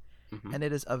Sin, Mhm. and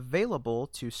it is available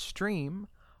to stream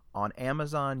on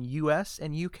Amazon US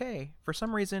and UK. For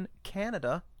some reason,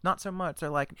 Canada, not so much. They're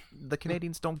like, the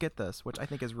Canadians don't get this, which I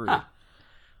think is rude. Huh.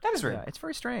 That is rude. Yeah, it's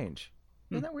very strange.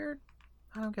 Isn't that weird?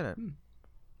 I don't get it.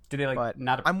 Did they But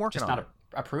not? I'm working just on not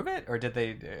approve it, or did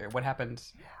they? What happened?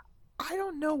 I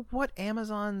don't know what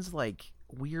Amazon's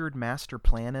weird master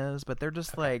plan is, but they're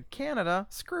just like, Canada,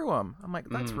 screw them. I'm like,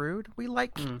 that's rude. We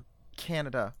like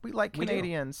Canada. We like We do.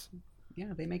 Canadians.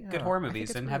 Yeah, they make Yeah, good horror I think movies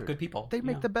it's and have rude. good people. They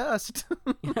make Yeah. the best.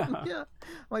 Yeah. Yeah.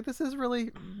 Like, this is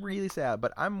really, really sad,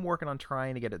 but I'm working on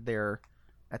trying to get it there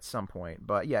at some point.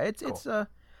 But yeah, it's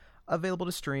available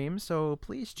to stream, so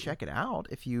please check it out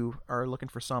if you are looking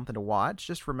for something to watch.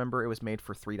 Just remember it was made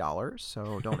for $3,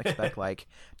 so don't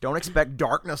expect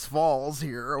Darkness Falls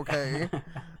here, okay?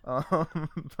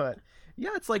 But yeah,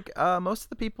 it's most of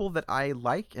the people that I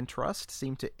like and trust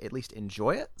seem to at least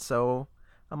enjoy it, so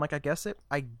I'm like, I guess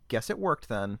it worked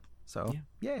then. So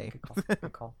yay. Good call.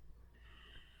 Good call.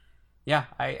 Yeah,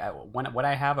 when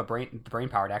I have the brain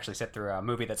power to actually sit through a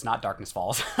movie that's not Darkness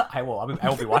Falls, I will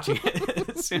be watching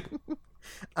it soon.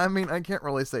 I mean, I can't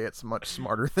really say it's much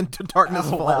smarter than Darkness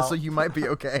Oh, Falls, well. so you might be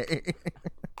okay.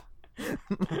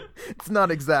 It's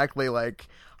not exactly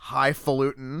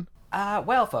highfalutin.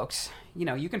 Well, folks,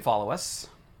 you can follow us.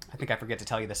 I think I forget to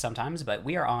tell you this sometimes, but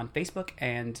we are on Facebook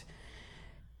and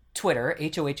Twitter,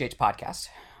 HOHH Podcast.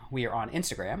 We are on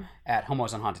Instagram at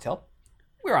Homos on Haunted Hill.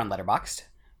 We're on Letterboxd.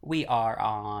 We are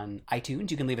on iTunes.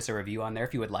 You can leave us a review on there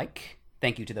if you would like.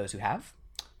 Thank you to those who have.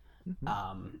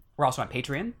 We're also on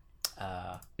Patreon.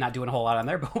 Not doing a whole lot on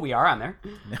there, but we are on there.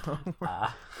 No,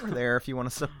 we're there if you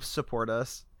want to support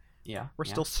us. Yeah, We're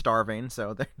yeah. still starving,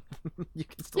 so you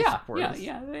can still Yeah, support yeah, us.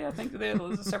 yeah. I think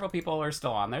several people are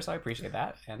still on there, so I appreciate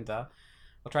that. And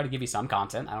we'll try to give you some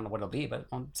content. I don't know what it'll be, but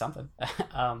something.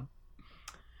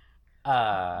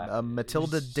 A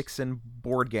Matilda Dixon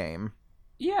board game.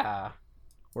 Yeah.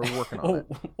 We're working on it.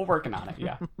 We're working on it.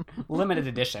 Yeah, limited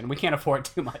edition. We can't afford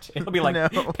too much. It'll be like No.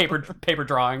 paper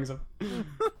drawings.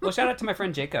 Well, shout out to my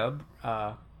friend Jacob.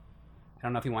 I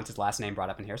don't know if he wants his last name brought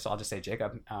up in here, so I'll just say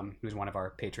Jacob, who's one of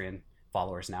our Patreon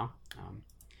followers now.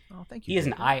 Oh, thank you. He is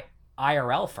an Jacob.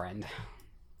 IRL friend.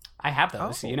 I have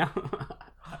those, Oh.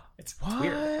 It's What?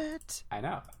 weird. I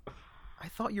know. I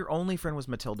thought your only friend was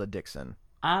Matilda Dixon.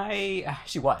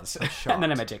 She was, and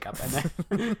then I met Jacob,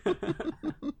 and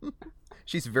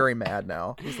She's very mad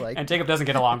now. He's like, and Jacob doesn't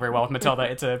get along very well with Matilda.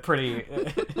 It's a pretty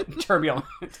turbulent.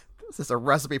 this is a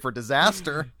recipe for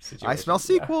disaster. I Situation, smell yeah.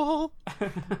 sequel.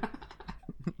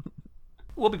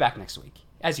 We'll be back next week,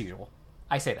 as usual.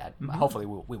 I say that. Hopefully,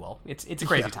 we will. It's a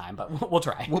crazy time, but we'll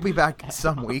try. We'll be back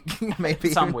some week, maybe.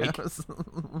 Some Who week. knows?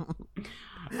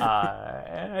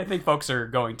 I think folks are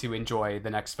going to enjoy the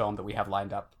next film that we have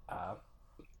lined up.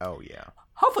 Oh, yeah.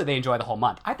 Hopefully, they enjoy the whole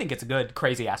month. I think it's a good,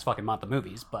 crazy ass fucking month of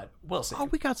movies, but we'll see. Oh,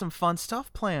 we got some fun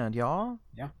stuff planned, y'all.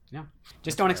 Yeah.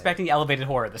 Just don't expect any elevated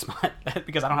horror this month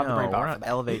because I don't have the No, brain power we're for not that.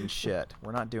 elevating shit.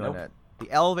 We're not doing Nope. it.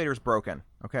 The elevator's broken,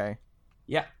 okay?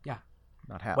 Yeah.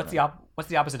 Not happening. What's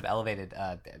the opposite of elevated?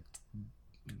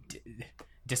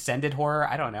 Descended horror?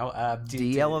 I don't know.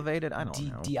 De-elevated? I don't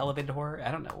know. De-elevated horror? I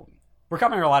don't know. We're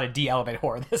covering a lot of de-elevated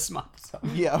horror this month. So.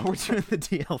 Yeah, we're doing the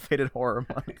de-elevated horror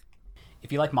month.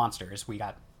 If you like monsters, we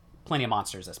got plenty of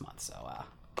monsters this month, so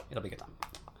it'll be a good time.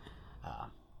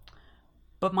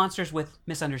 But monsters with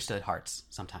misunderstood hearts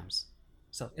sometimes,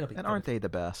 so it'll be. And aren't they the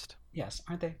best? Yes,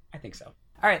 aren't they? I think so.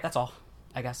 All right, that's all.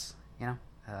 I guess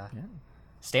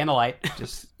stay in the light.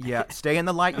 Just, yeah, stay in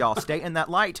the light, y'all. Stay in that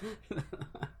light.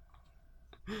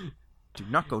 Do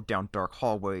not go down dark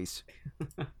hallways.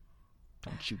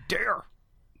 Don't you dare.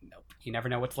 Nope. You never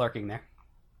know what's lurking there.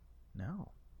 No.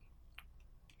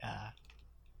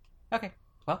 Okay.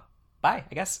 Well, bye.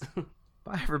 I guess.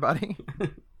 Bye, everybody.